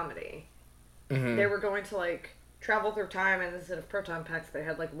be a comedy. Mm-hmm. They were going to travel through time, and instead of proton packs, they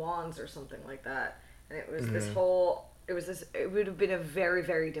had wands or something like that. And it was it would have been a very,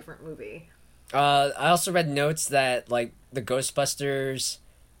 very different movie. I also read notes that the Ghostbusters,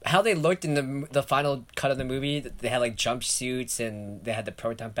 how they looked in the final cut of the movie, they had jumpsuits and they had the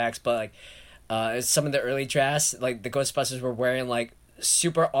proton packs, but some of the early drafts, the Ghostbusters were wearing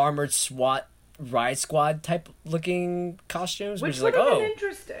super armored SWAT riot squad type looking costumes, which is would have been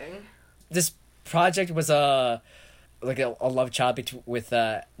interesting. This project was a love child with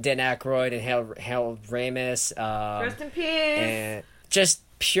Dan Aykroyd and Harold Ramis. Rest in peace. And just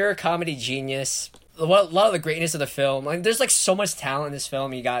pure comedy genius. A lot of the greatness of the film. There's so much talent in this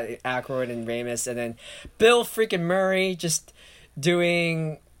film. You got Aykroyd and Ramis, and then Bill freaking Murray just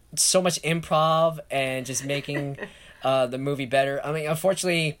doing so much improv and just making the movie better.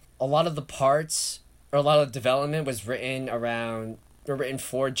 Unfortunately, a lot of the parts or a lot of the development was written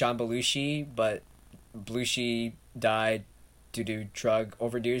for John Belushi, but Belushi died due to drug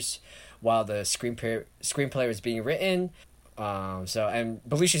overdose while the screenplay was being written. And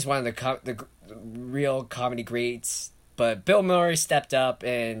Belushi's one of the real comedy greats, but Bill Murray stepped up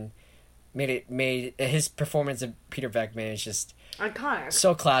and made his performance of Peter Venkman is just Iconic.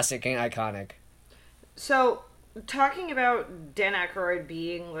 So classic and iconic. So, talking about Dan Aykroyd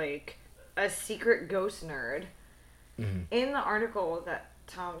being like a secret ghost nerd, in the article that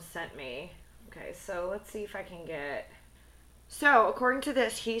Tom sent me, okay, so let's see if I can get. So, according to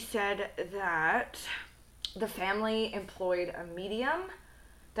this, he said that the family employed a medium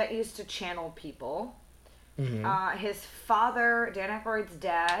that used to channel people. His father, Dan Aykroyd's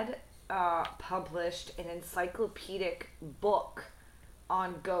dad, published an encyclopedic book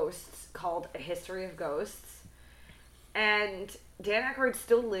on ghosts called A History of Ghosts. And Dan Aykroyd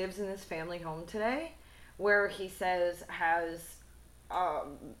still lives in this family home today, where he says has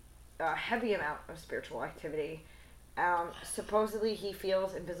a heavy amount of spiritual activity. Supposedly he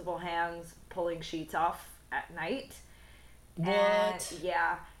feels invisible hands pulling sheets off at night. What? And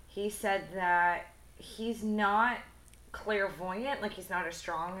yeah, he said that he's not clairvoyant, like he's not as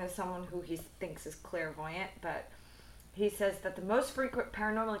strong as someone who he thinks is clairvoyant, but he says that the most frequent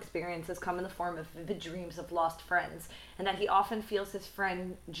paranormal experiences come in the form of vivid dreams of lost friends, and that he often feels his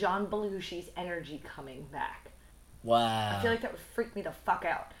friend John Belushi's energy coming back. Wow. I feel like that would freak me the fuck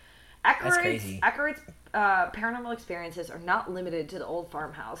out. That's crazy. Aykroyd's paranormal experiences are not limited to the old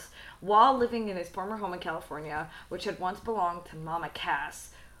farmhouse. While living in his former home in California, which had once belonged to Mama Cass,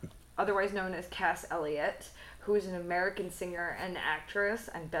 otherwise known as Cass Elliot, who is an American singer and actress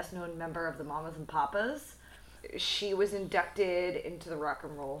and best-known member of the Mamas and Papas. She was inducted into the Rock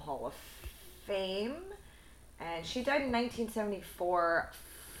and Roll Hall of Fame, and she died in 1974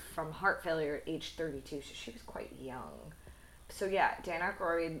 from heart failure at age 32, so she was quite young. So yeah, Dan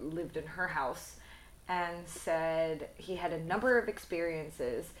Aykroyd lived in her house and said he had a number of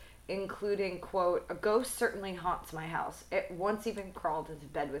experiences, including, quote, "A ghost certainly haunts my house. It once even crawled into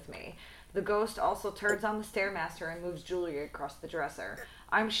bed with me. The ghost also turns on the Stairmaster and moves jewelry across the dresser.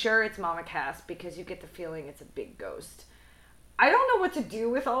 I'm sure it's Mama Cass because you get the feeling it's a big ghost." I don't know what to do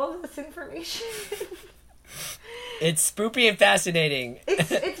with all of this information. It's spoopy and fascinating.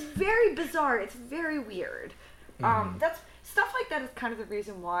 It's very bizarre. It's very weird. That's stuff like that is kind of the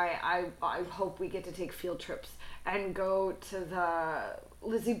reason why I hope we get to take field trips and go to the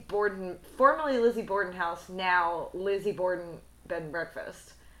Lizzie Borden, formerly Lizzie Borden house, now Lizzie Borden bed and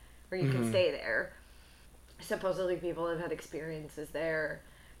breakfast, where you can stay there. Supposedly people have had experiences there.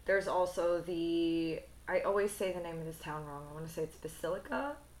 There's also I always say the name of this town wrong. I want to say it's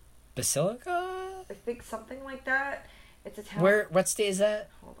Basilica. Basilica? I think something like that. It's a town. What state is that?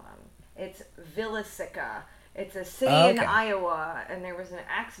 Hold on. It's Villisca. It's a city in Iowa, and there was an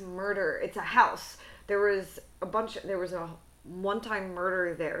axe murder. It's a house. There was a one-time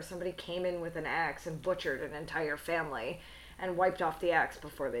murder there. Somebody came in with an axe and butchered an entire family and wiped off the axe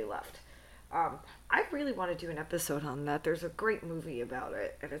before they left. I really want to do an episode on that. There's a great movie about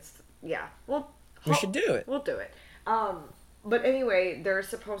it, and we should do it. We'll do it. But anyway, there's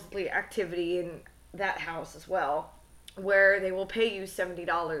supposedly activity in that house as well, where they will pay you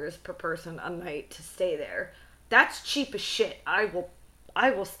 $70 per person a night to stay there. That's cheap as shit. I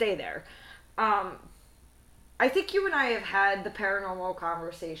will stay there. I think you and I have had the paranormal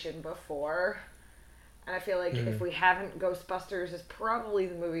conversation before, and I feel like if we haven't, Ghostbusters is probably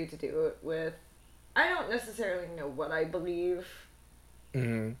the movie to do it with. I don't necessarily know what I believe.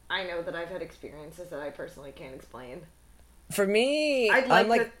 I know that I've had experiences that I personally can't explain. For me, I'd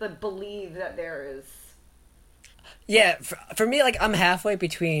like to believe that there is. Yeah, for me, like, I'm halfway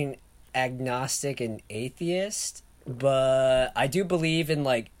between agnostic and atheist, but I do believe in,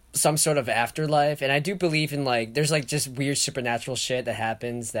 like, some sort of afterlife, and I do believe in, like, there's, like, just weird supernatural shit that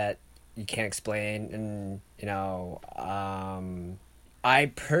happens that you can't explain, and, you know,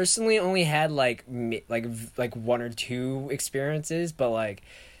 I personally only had, like one or two experiences, but, like,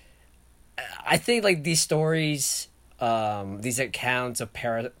 I think, like, these stories, these accounts of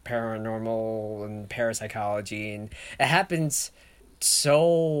paranormal and parapsychology, and it happens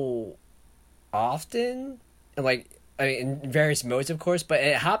so often, and, like, I mean, in various modes, of course, but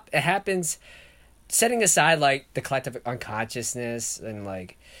it happens setting aside, like, the collective unconsciousness and,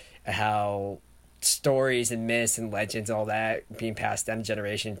 like, how stories and myths and legends, all that being passed down a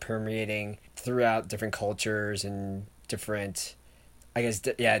generation, permeating throughout different cultures and different, I guess,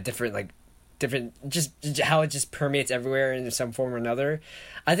 different just how it just permeates everywhere in some form or another.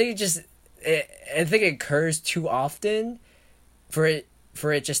 I think it occurs too often for it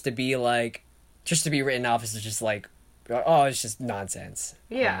just to be like, just to be written off as just like, oh, it's just nonsense.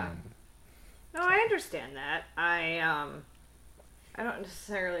 Yeah. No, I understand that. I don't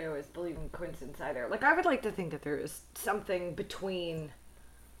necessarily always believe in coincidence either. Like, I would like to think that there is something between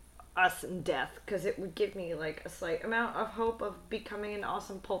us and death, because it would give me, like, a slight amount of hope of becoming an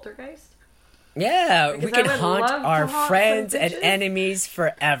awesome poltergeist. Yeah, Because we I can would hunt love to our haunt some friends and bitches. enemies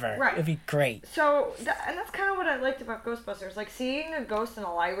forever. Right. It'd be great. So, and that's kind of what I liked about Ghostbusters. Like, seeing a ghost in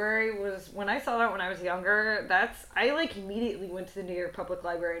a library was, when I saw that when I was younger, I, like, immediately went to the New York Public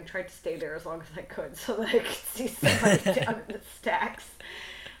Library and tried to stay there as long as I could so that I could see somebody down in the stacks.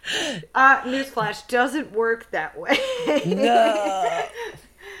 Newsflash, doesn't work that way.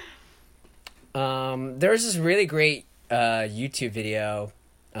 No. There's this really great YouTube video.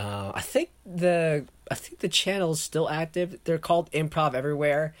 I think the channel's still active. They're called Improv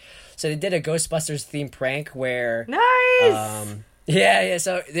Everywhere. So they did a Ghostbusters themed prank where Nice. yeah.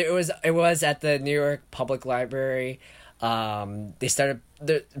 So it was at the New York Public Library. They started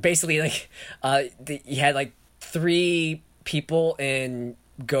basically like you had like 3 people in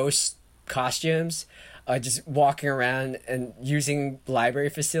ghost costumes just walking around and using library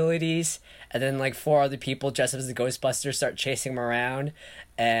facilities, and then like 4 other people dressed up as the Ghostbusters start chasing them around,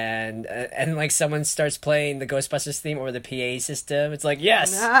 and like someone starts playing the Ghostbusters theme over the PA system. It's like,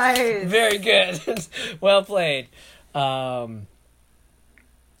 yes, Nice. very good. Well played. But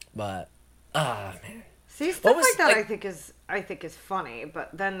man, See, stuff was, like that like- I think is funny, but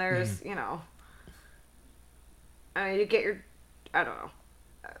then there's, I mean, you get your, I don't know.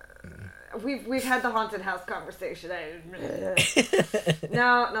 We've had the haunted house conversation.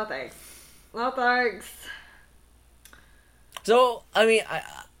 No thanks. No thanks. So I mean,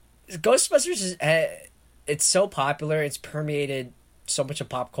 Ghostbusters is it's so popular. It's permeated so much of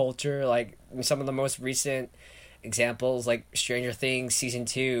pop culture. Like some of the most recent examples, like Stranger Things season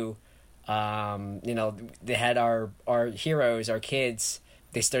 2. They had our heroes, our kids.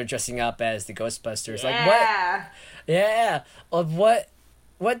 They started dressing up as the Ghostbusters. Yeah. Like what? Yeah.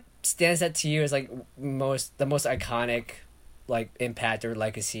 What stands out to you as like the most iconic like impact or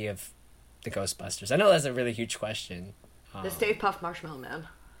legacy of the Ghostbusters? I know that's a really huge question. The Stay Puft Marshmallow Man.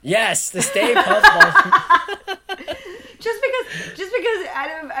 Yes, the Stay Puft. just because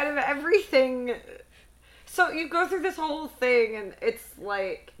out of everything, so you go through this whole thing and it's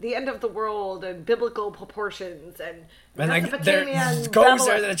like the end of the world and biblical proportions and like Mesopotamia and ghosts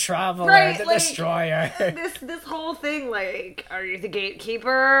Babylon. are the traveler, Right, the like, destroyer. This whole thing, like, are you the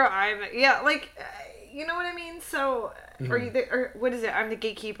gatekeeper? You know what I mean? So, are you or what is it? I'm the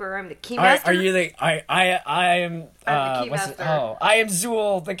gatekeeper. I'm the keymaster. Are you the I am? I'm the what's it? keymaster. Oh, I am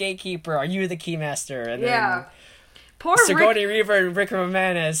Zool, the gatekeeper. Are you the keymaster? And Yeah. Poor Sigourney Rick. Weaver and Rick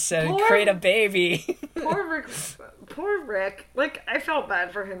Moranis and create a baby. Poor Rick. Like, I felt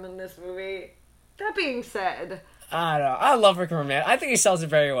bad for him in this movie. That being said, I don't know. I love Rick Moranis. I think he sells it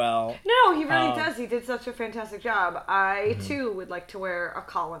very well. no, he really does. He did such a fantastic job. I too would like to wear a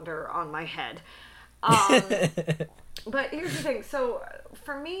colander on my head. But here's the thing. So,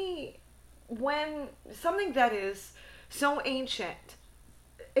 for me, when something that is so ancient,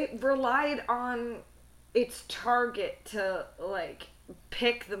 it relied on its target to, like,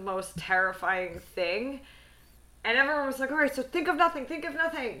 pick the most terrifying thing. And everyone was like, all right, so think of nothing.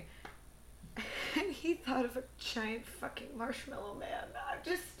 And he thought of a giant fucking marshmallow man.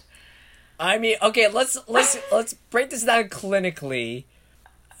 I mean, okay, let's break this down clinically.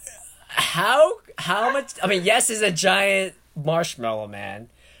 How much? I mean, yes, it's a giant marshmallow man.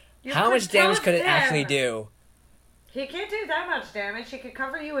 How much damage could it actually do? He can't do that much damage. He could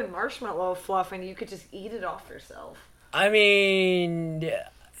cover you in marshmallow fluff and you could just eat it off yourself. I mean,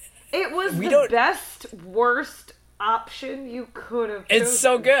 it was the best, worst option you could have chosen. It's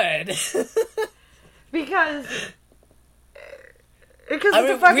so good. Because it's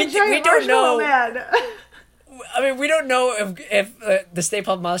a fucking giant marshmallow man. I mean, we don't know if the Stay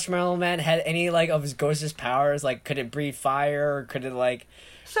Puft Marshmallow Man had any like of his ghost's powers. Like, could it breathe fire? Or could it like?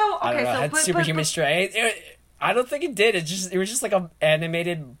 So okay, I don't know, had superhuman strength. I don't think it did. It was just like an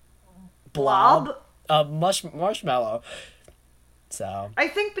animated blob of marshmallow. So I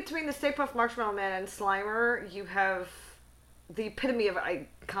think between the Stay Puft Marshmallow Man and Slimer, you have the epitome of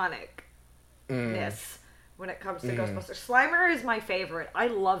iconicness when it comes to Ghostbusters. Slimer is my favorite. I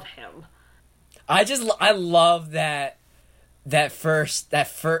love him. I love their first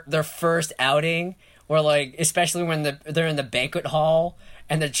outing, where like, especially when they're in the banquet hall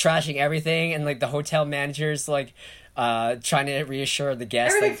and they're trashing everything, and like the hotel manager's like trying to reassure the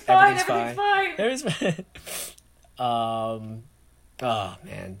guests everything's fine. Oh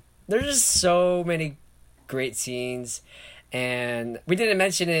man, there's just so many great scenes, and we didn't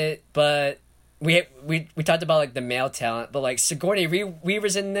mention it, but we talked about like the male talent, but like Sigourney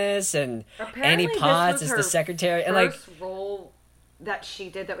Weaver's in this, and apparently Annie Potts is the secretary, and like role that she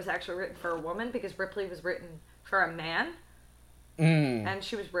did that was actually written for a woman, because Ripley was written for a man, and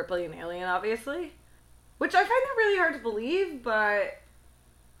she was Ripley an alien, obviously, which I find that really hard to believe, but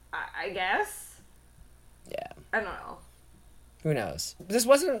I guess. Yeah. I don't know. Who knows? This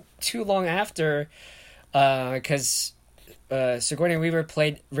wasn't too long after, because Sigourney Weaver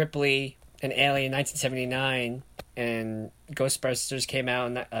played Ripley in Alien in 1979, and Ghostbusters came out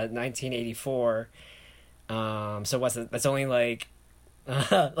in 1984. So what's it? That's only like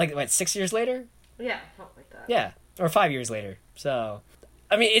 6 years later? Yeah, something like that. Yeah, or 5 years later. So,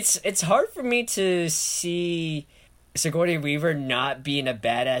 I mean, it's hard for me to see Sigourney Weaver not being a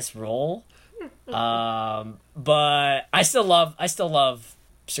badass role. But I still love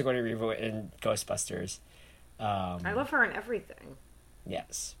Sigourney Weaver in Ghostbusters. I love her in everything.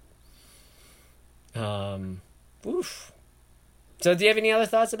 Yes. Oof. So, do you have any other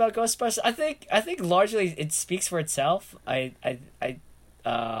thoughts about Ghostbusters? I think largely it speaks for itself. I think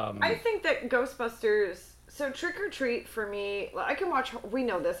that Ghostbusters. So Trick or Treat for me, I can watch. We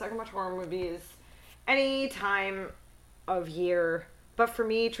know this. I can watch horror movies any time of year. But for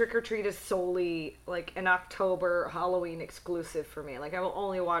me, Trick or Treat is solely like an October Halloween exclusive for me. Like I will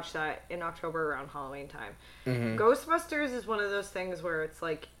only watch that in October around Halloween time. Mm-hmm. Ghostbusters is one of those things where it's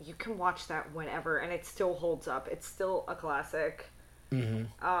like you can watch that whenever and it still holds up. It's still a classic. Mm-hmm.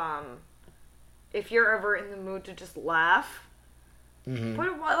 If you're ever in the mood to just laugh,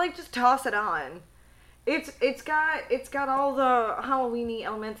 just toss it on. It's got all the Halloween-y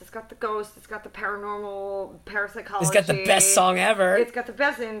elements. It's got the ghost. It's got the paranormal, parapsychology. It's got the best song ever. It's got the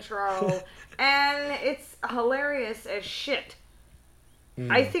best intro, and it's hilarious as shit.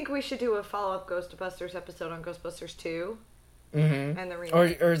 I think we should do a follow-up Ghostbusters episode on Ghostbusters 2. Mm-hmm. And the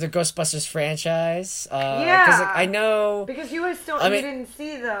remake. Or the Ghostbusters franchise. Yeah. Because I know... Because you guys you didn't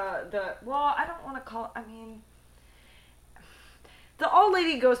see the... Well, I don't want to call... I mean... The All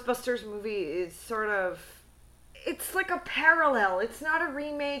Lady Ghostbusters movie is sort of... It's like a parallel. It's not a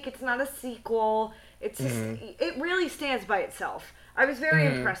remake. It's not a sequel. It's just... It really stands by itself. I was very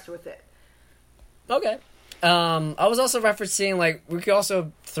impressed with it. Okay. I was also referencing, like, we could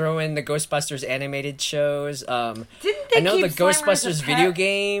also throw in the Ghostbusters animated shows. Didn't they I know keep the Ghostbusters video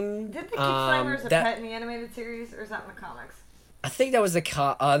game. Didn't they keep Slimer as a pet in the animated series? Or is that in the comics? I think that was the...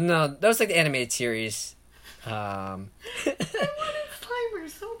 no, that was like the animated series. I wanted Slimer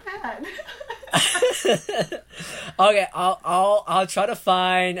so bad. Okay, I'll try to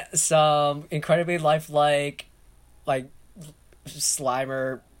find some incredibly lifelike, like,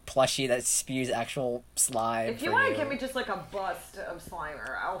 Slimer plushie that spews actual slime. If you want to give me just like a bust of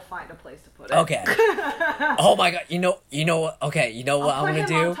Slimer, I'll find a place to put it. Okay. Oh my god! You know what? Okay, you know what I'm gonna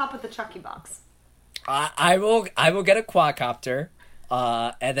do? I'll put him on top of the Chucky box. I will get a quadcopter.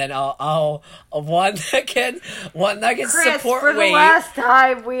 And then I'll one that can Chris, support for the weight. last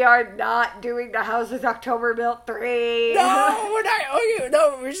time, we are not doing the Houses October Built 3. No, we're not. Okay,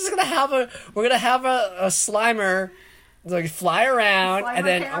 no, we're just gonna have a Slimer like fly around, and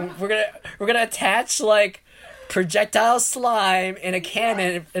then we're gonna attach like projectile slime in a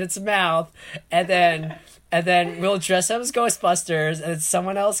cannon in its mouth, and then we'll dress up as Ghostbusters, and then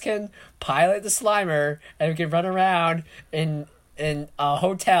someone else can pilot the Slimer, and we can run around in a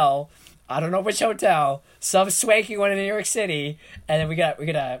hotel. I don't know which hotel, some swanky one in New York City, and then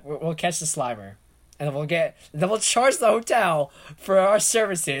we'll catch the Slimer, and then we'll charge the hotel for our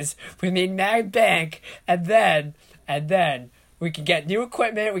services. We need mad bank, and then we can get new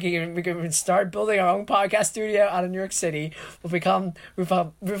equipment. We can start building our own podcast studio out of New York City. We'll become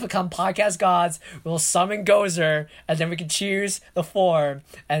podcast gods. We'll summon Gozer, and then we can choose the form,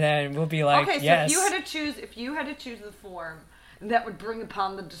 and then we'll be like, okay. So yes. if you had to choose the form that would bring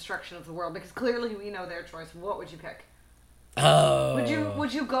upon the destruction of the world, because clearly we know their choice, what would you pick? Oh.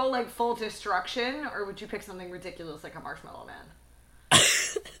 Would you go like full destruction, or would you pick something ridiculous like a Marshmallow Man?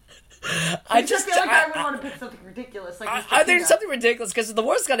 I feel like I would want to pick something ridiculous. Like I think something ridiculous, because the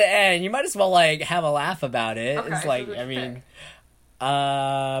war's gonna end. You might as well like have a laugh about it. Okay, it's like, so I mean,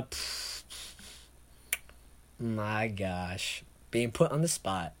 my gosh, being put on the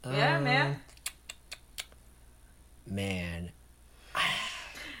spot. Yeah, man.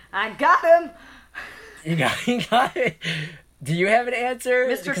 I got him. You got it. Do you have an answer?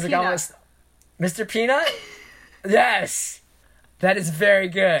 Mr. Peanut. Mr. Peanut? Yes. That is very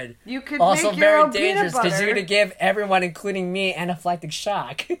good. You could also make your very own dangerous, because you're gonna give everyone, including me, anaphylactic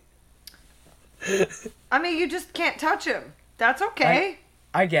shock. I mean, you just can't touch him. That's okay.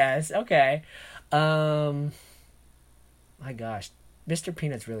 I guess. Okay. My gosh, Mr.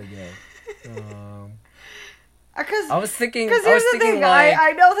 Peanut's really good. I was thinking. Because here's the thing. Like...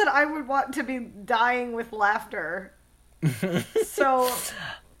 I know that I would want to be dying with laughter. So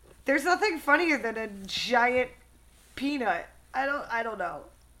there's nothing funnier than a giant peanut. I don't know.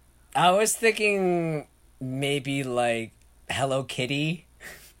 I was thinking maybe like Hello Kitty.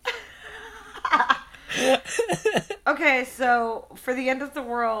 Okay, so for the end of the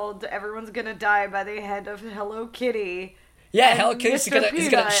world, everyone's gonna die by the hand of Hello Kitty. Yeah, And Hello Kitty. Mr.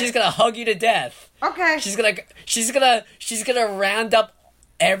 Peanut. She's gonna hug you to death. Okay. She's gonna round up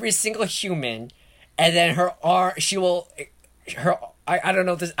every single human, and then I don't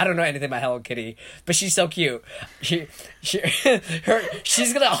know this. I don't know anything about Hello Kitty, but she's so cute. She's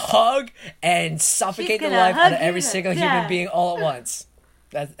gonna hug and suffocate the life out of every single human being all at once.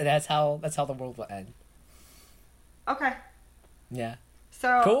 That's how the world will end. Okay. Yeah.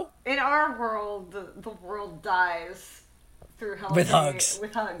 So cool. In our world, the world dies through Hello With Kitty. hugs.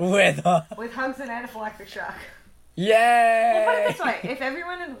 With hugs. With hugs and anaphylactic shock. Yay! Well, put it this way: if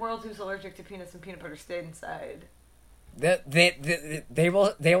everyone in the world who's allergic to peanuts and peanut butter stayed inside, they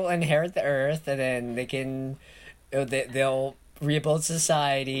will inherit the earth, and then they'll rebuild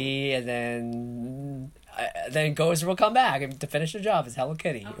society, and then Gozer will come back to finish the job as Hello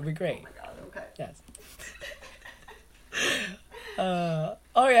Kitty. It'll be great. Oh my god! Okay. Yes.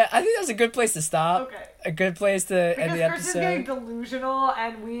 Oh yeah, I think that's a good place to stop. Okay. A good place to end the episode. Chris is getting delusional,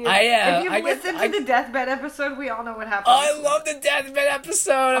 and am. If you've listened to the deathbed episode, we all know what happened. Oh, I love the deathbed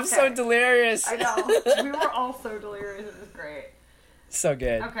episode. I'm so delirious. I know. We were all so delirious. It was great. So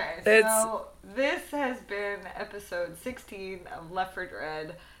good. Okay, so this has been episode 16 of Left 4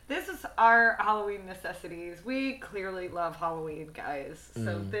 Dead. This is our Halloween necessities. We clearly love Halloween, guys.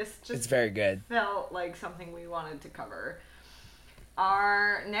 So this just it's very good. Felt like something we wanted to cover.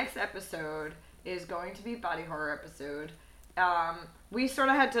 Our next episode is going to be body horror episode. We sort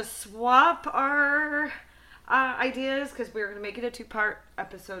of had to swap our ideas because we were going to make it a 2-part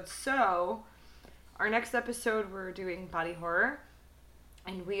episode. So our next episode we're doing body horror,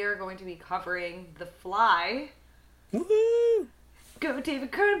 and we are going to be covering The Fly. Woohoo! Go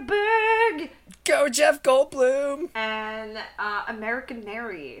David Cronenberg! Go Jeff Goldblum! And American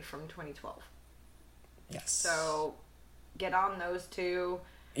Mary from 2012. Yes. So get on those two.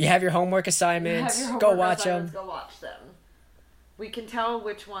 You have your homework assignments. Go watch them. Go watch them. We can tell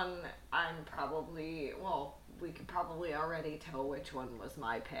which one we could probably already tell which one was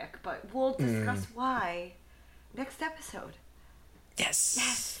my pick, but we'll discuss why next episode.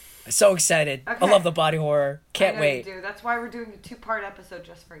 Yes. I'm so excited. Okay. I love the body horror. Can't wait. You do. That's why we're doing a 2-part episode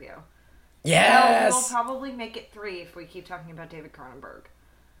just for you. Yes. We'll probably make it 3 if we keep talking about David Cronenberg.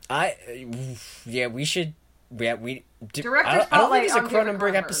 We should. Yeah, we. Director I don't think there's a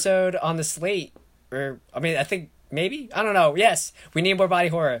Cronenberg episode on the slate. I think maybe. I don't know. Yes, we need more body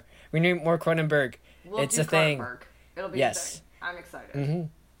horror. We need more Cronenberg. It's a thing. It'll be a thing. I'm excited.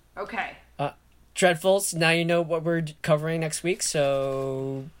 Mm-hmm. Okay. Dreadfuls. Now you know what we're covering next week.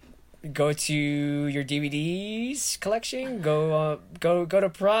 So go to your DVDs collection. Go to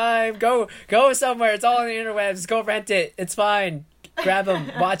Prime. Go somewhere. It's all on the interwebs. Go rent it. It's fine. Grab them.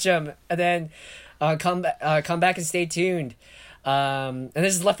 Watch them. And then come back and stay tuned. And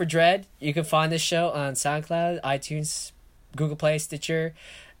this is Left 4 Dead. You can find this show on SoundCloud, iTunes, Google Play, Stitcher,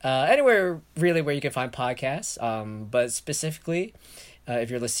 anywhere really where you can find podcasts. But specifically, if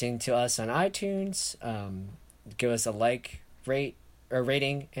you're listening to us on iTunes, give us a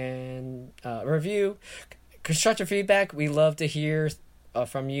rating, and a review. Constructive feedback. We love to hear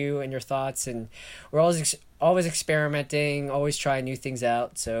from you and your thoughts, and we're always experimenting, always trying new things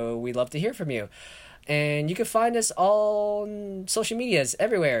out. So we love to hear from you. And you can find us all on social medias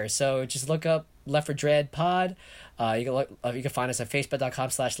everywhere. So just look up Left 4 Dead Pod. You can find us at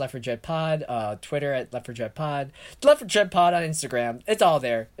facebook.com/Left4Dead Pod, Twitter at Left 4 Dead Pod, Left 4 Dead Pod on Instagram. It's all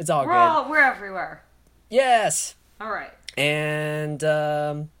there. It's all good. We're everywhere. Yes. All right. And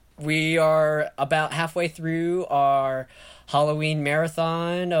we are about halfway through our Halloween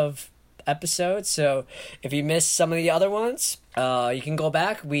marathon of episodes. So if you missed some of the other ones, you can go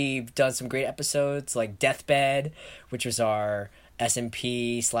back. We've done some great episodes like Deathbed, which was our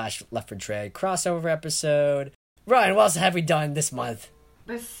SMP/Left 4 Dead crossover episode. Ryan, what else have we done this month?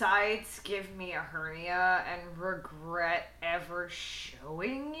 Besides give me a hernia and regret ever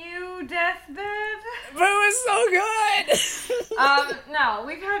showing you Deathbed. But it was so good. No,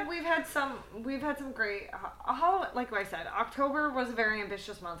 we've had some great. Like I said, October was a very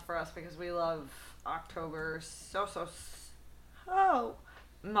ambitious month for us because we love October so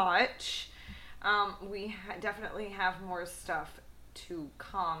much. We definitely have more stuff to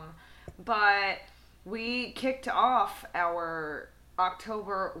come, but we kicked off our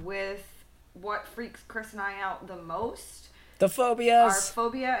October with what freaks Chris and I out the most. The phobias. Our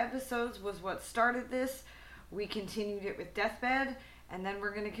phobia episodes was what started this. We continued it with Deathbed, And then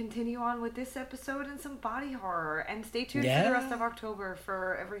we're going to continue on with this episode and some body horror. And stay tuned Yeah. for the rest of October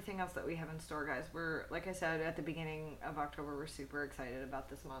for everything else that we have in store, guys. We're, like I said, at the beginning of October, we're super excited about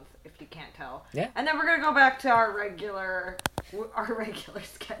this month, if you can't tell. Yeah. And then we're going to go back to our regular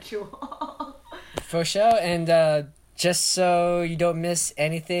schedule. For sure. And just so you don't miss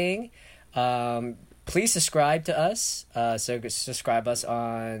anything, please subscribe to us. So subscribe us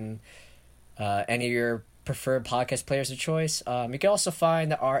on any of your preferred podcast players of choice. You can also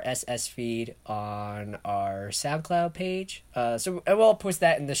find the RSS feed on our SoundCloud page. So and we'll post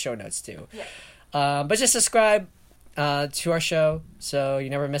that in the show notes too. Yeah. But just subscribe to our show so you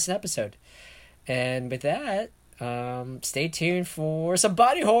never miss an episode. And with that, stay tuned for some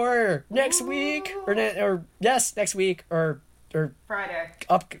body horror next week, or next week, or Friday.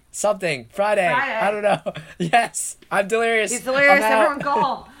 Friday. I don't know. Yes, I'm delirious. He's delirious. Everyone go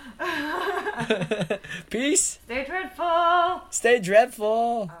home. Peace. Stay dreadful. Stay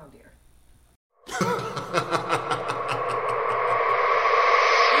dreadful. Oh dear.